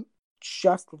DM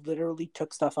just literally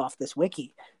took stuff off this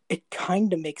wiki. It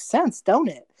kind of makes sense, don't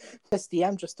it? This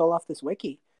DM just stole off this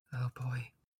wiki. Oh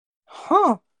boy.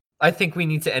 Huh. I think we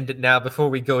need to end it now before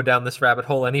we go down this rabbit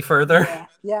hole any further.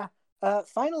 Yeah.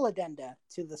 Final addenda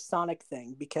to the Sonic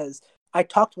thing, because I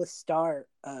talked with Star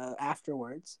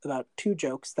afterwards about 2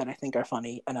 jokes that I think are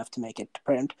funny enough to make it to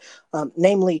print.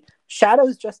 Namely,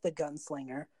 Shadow's just a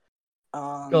gunslinger.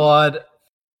 God.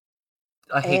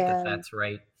 I hate that that's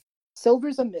right.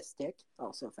 Silver's a mystic,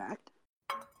 also fact.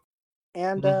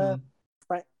 And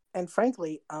and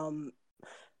frankly,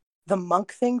 the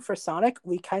monk thing for Sonic,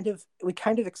 we kind of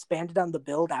expanded on the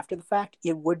build after the fact.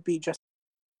 It would be just.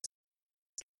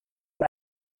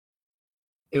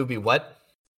 It would be what?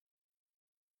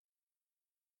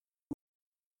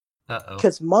 Uh-oh.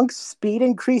 Because Monk's speed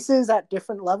increases at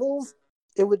different levels,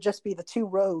 it would just be the 2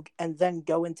 rogue and then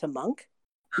go into Monk.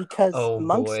 Because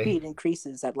Monk's speed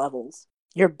increases at levels.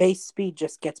 Your base speed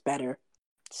just gets better.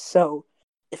 So,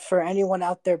 if for anyone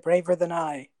out there braver than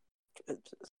I,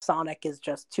 Sonic is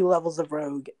just 2 levels of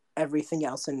rogue, everything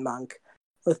else in Monk,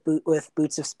 with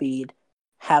boots of speed.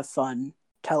 Have fun.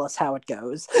 Tell us how it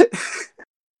goes.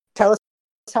 Tell us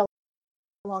how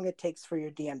long it takes for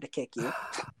your DM to kick you.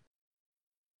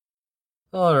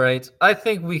 All right. I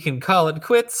think we can call it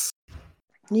quits.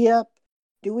 Yep.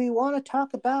 Do we want to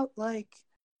talk about, like,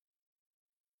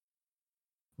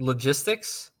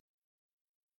 logistics?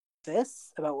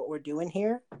 About what we're doing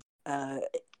here?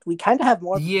 We kind of have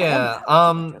more. Yeah.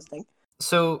 Interesting.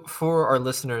 So for our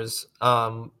listeners,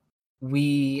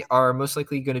 we are most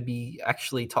likely going to be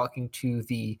actually talking to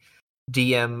the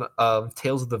DM of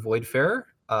Tales of the Voidfarer,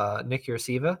 Nick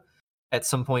Ursiva, at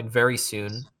some point very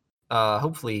soon.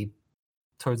 Hopefully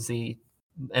towards the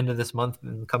end of this month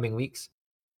in the coming weeks.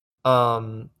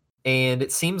 And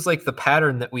it seems like the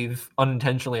pattern that we've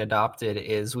unintentionally adopted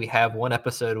is we have one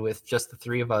episode with just the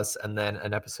 3 of us and then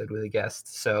an episode with a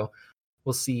guest. So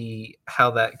we'll see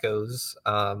how that goes.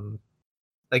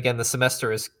 Again, the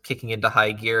semester is kicking into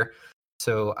high gear,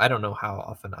 so I don't know how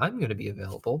often I'm going to be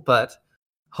available, but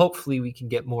hopefully we can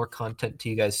get more content to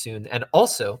you guys soon. And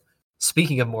also,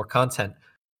 speaking of more content,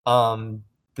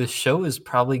 the show is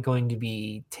probably going to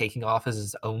be taking off as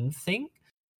its own thing.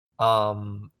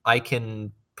 I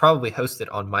can probably host it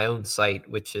on my own site,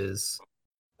 which is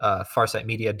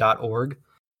farsightmedia.org,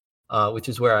 which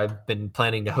is where I've been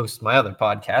planning to host my other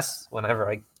podcasts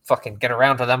whenever I fucking get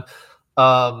around to them.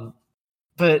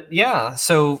 But yeah,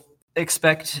 so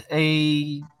expect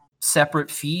a separate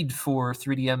feed for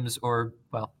 3DMs, or,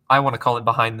 well, I want to call it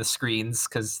behind the screens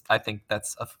because I think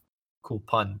that's a cool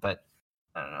pun, but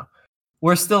I don't know.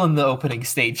 We're still in the opening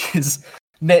stages.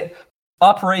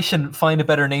 Operation, find a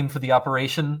better name for the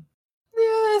operation.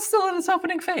 Yeah, it's still in its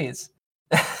opening phase.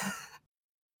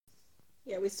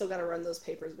 Yeah, we still got to run those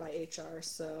papers by HR,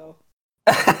 so.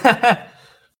 I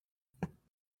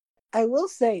will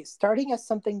say, starting as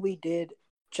something we did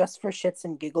just for shits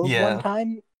and giggles one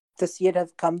time, to see it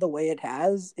have come the way it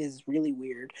has is really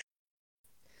weird.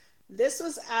 This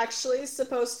was actually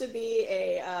supposed to be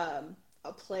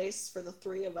a place for the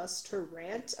 3 of us to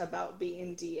rant about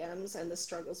being DMs and the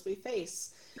struggles we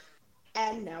face.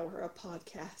 And now we're a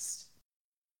podcast.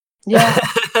 Yeah.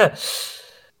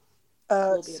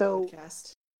 We'll so,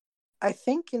 podcast. I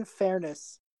think in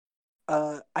fairness,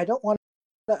 I don't want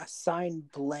to assign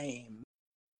blame,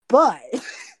 but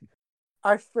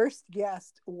our first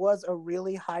guest was a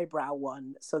really highbrow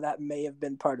one, so that may have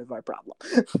been part of our problem.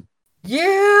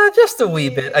 Yeah, just a wee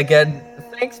bit. Again,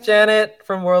 thanks, Janet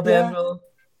from World Anvil.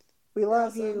 We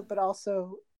love you, but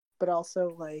also,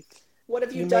 like, what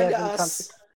have you done to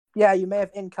us? Yeah, you may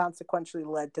have inconsequentially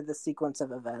led to the sequence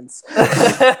of events.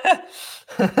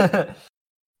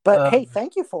 But hey,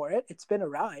 thank you for it. It's been a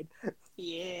ride.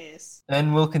 Yes.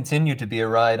 And will continue to be a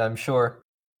ride, I'm sure.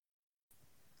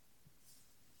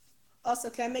 Also,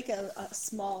 can I make a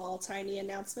small, tiny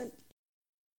announcement?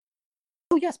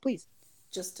 Oh, yes, please.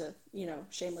 Just to,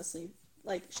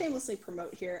 shamelessly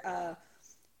promote here.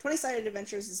 20-Sided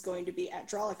Adventures is going to be at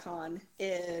Drawlicon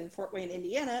in Fort Wayne,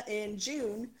 Indiana in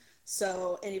June.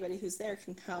 So anybody who's there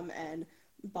can come and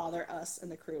bother us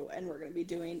and the crew. And we're going to be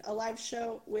doing a live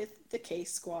show with the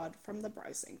Case Squad from the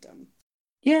Bry Sanctum.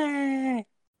 Yay!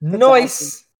 Nice!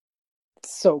 Awesome.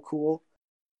 So cool.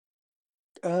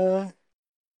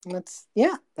 That's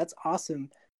awesome.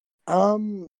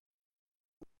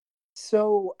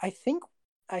 So I think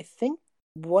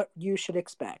what you should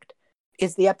expect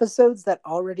is the episodes that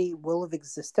already will have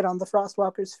existed on the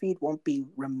Frostwalkers feed won't be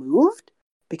removed,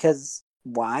 because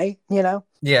why? Yeah,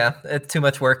 it's too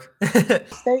much work.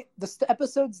 The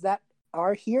episodes that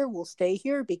are here will stay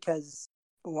here because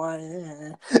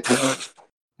why?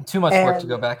 Too much work to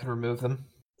go back and remove them.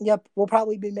 Yep, we'll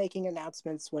probably be making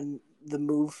announcements when the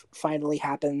move finally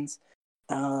happens,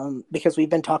 because we've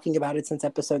been talking about it since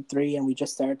episode 3, and we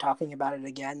just started talking about it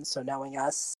again. So knowing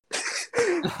us,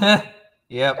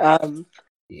 yep.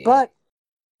 Yeah.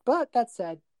 But that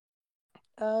said,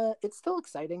 it's still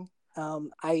exciting.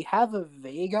 I have a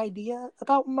vague idea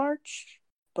about March,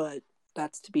 but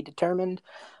that's to be determined.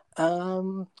 A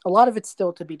lot of it's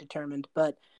still to be determined,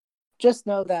 but just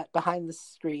know that behind the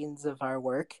screens of our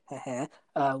work,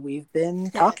 we've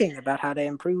been talking about how to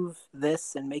improve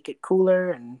this and make it cooler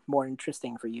and more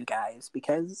interesting for you guys,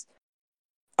 because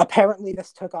apparently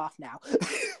this took off now.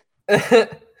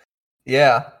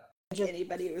 Yeah.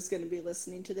 Anybody who was going to be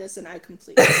listening to this, and I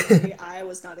completely agree. I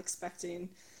was not expecting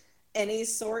any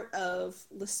sort of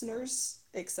listeners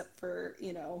except for,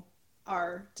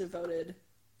 our devoted,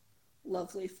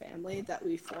 lovely family that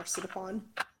we forced it upon.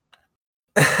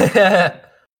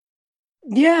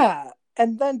 Yeah,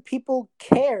 and then people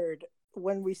cared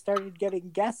when we started getting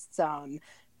guests on,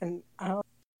 and I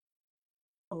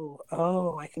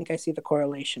think I see the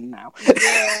correlation now.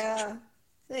 Yeah,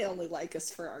 they only like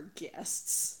us for our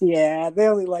guests. Yeah, they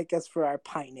only like us for our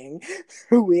pining,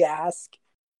 who we ask.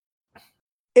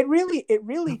 It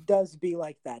really does be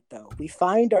like that, though. We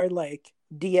find our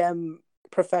DM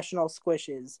professional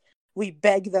squishes, we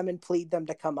beg them and plead them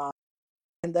to come on,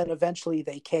 and then eventually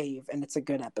they cave, and it's a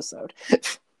good episode.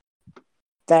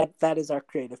 That is our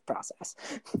creative process.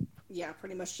 Yeah,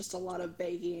 pretty much just a lot of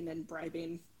begging and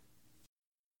bribing.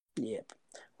 Yep.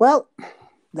 Well,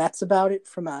 that's about it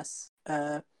from us.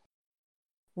 I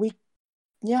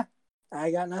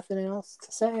got nothing else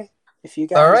to say. If you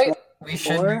guys all right, we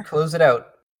should close it out.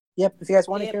 Yep. If you guys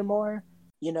want to hear more,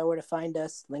 you know where to find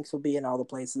us. Links will be in all the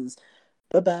places.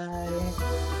 Bye-bye.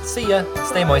 See ya.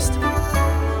 Stay moist.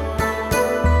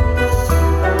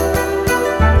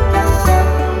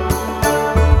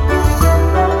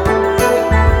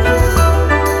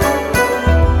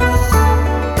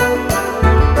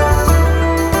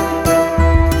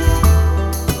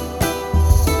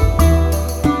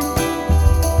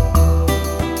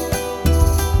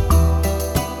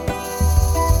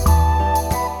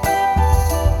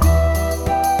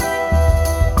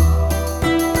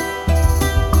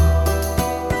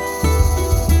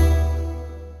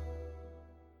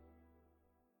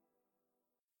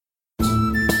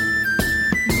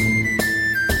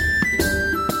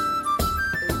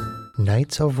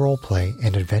 Knights of Roleplay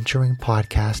and Adventuring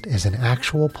Podcast is an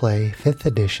actual play 5th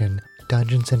edition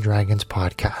Dungeons & Dragons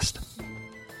podcast.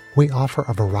 We offer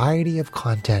a variety of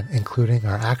content, including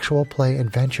our actual play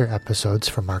adventure episodes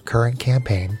from our current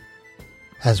campaign,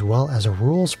 as well as a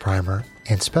rules primer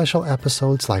and special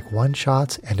episodes like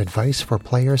one-shots and advice for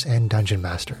players and dungeon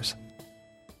masters.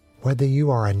 Whether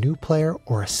you are a new player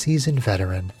or a seasoned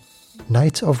veteran,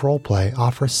 Knights of Roleplay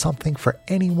offers something for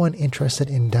anyone interested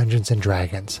in Dungeons &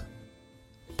 Dragons.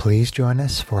 Please join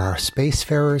us for our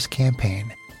Spacefarers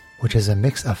campaign, which is a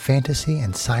mix of fantasy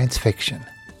and science fiction.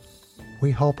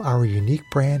 We hope our unique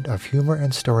brand of humor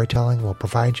and storytelling will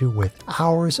provide you with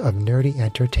hours of nerdy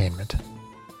entertainment.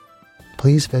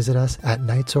 Please visit us at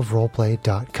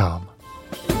knightsofroleplay.com.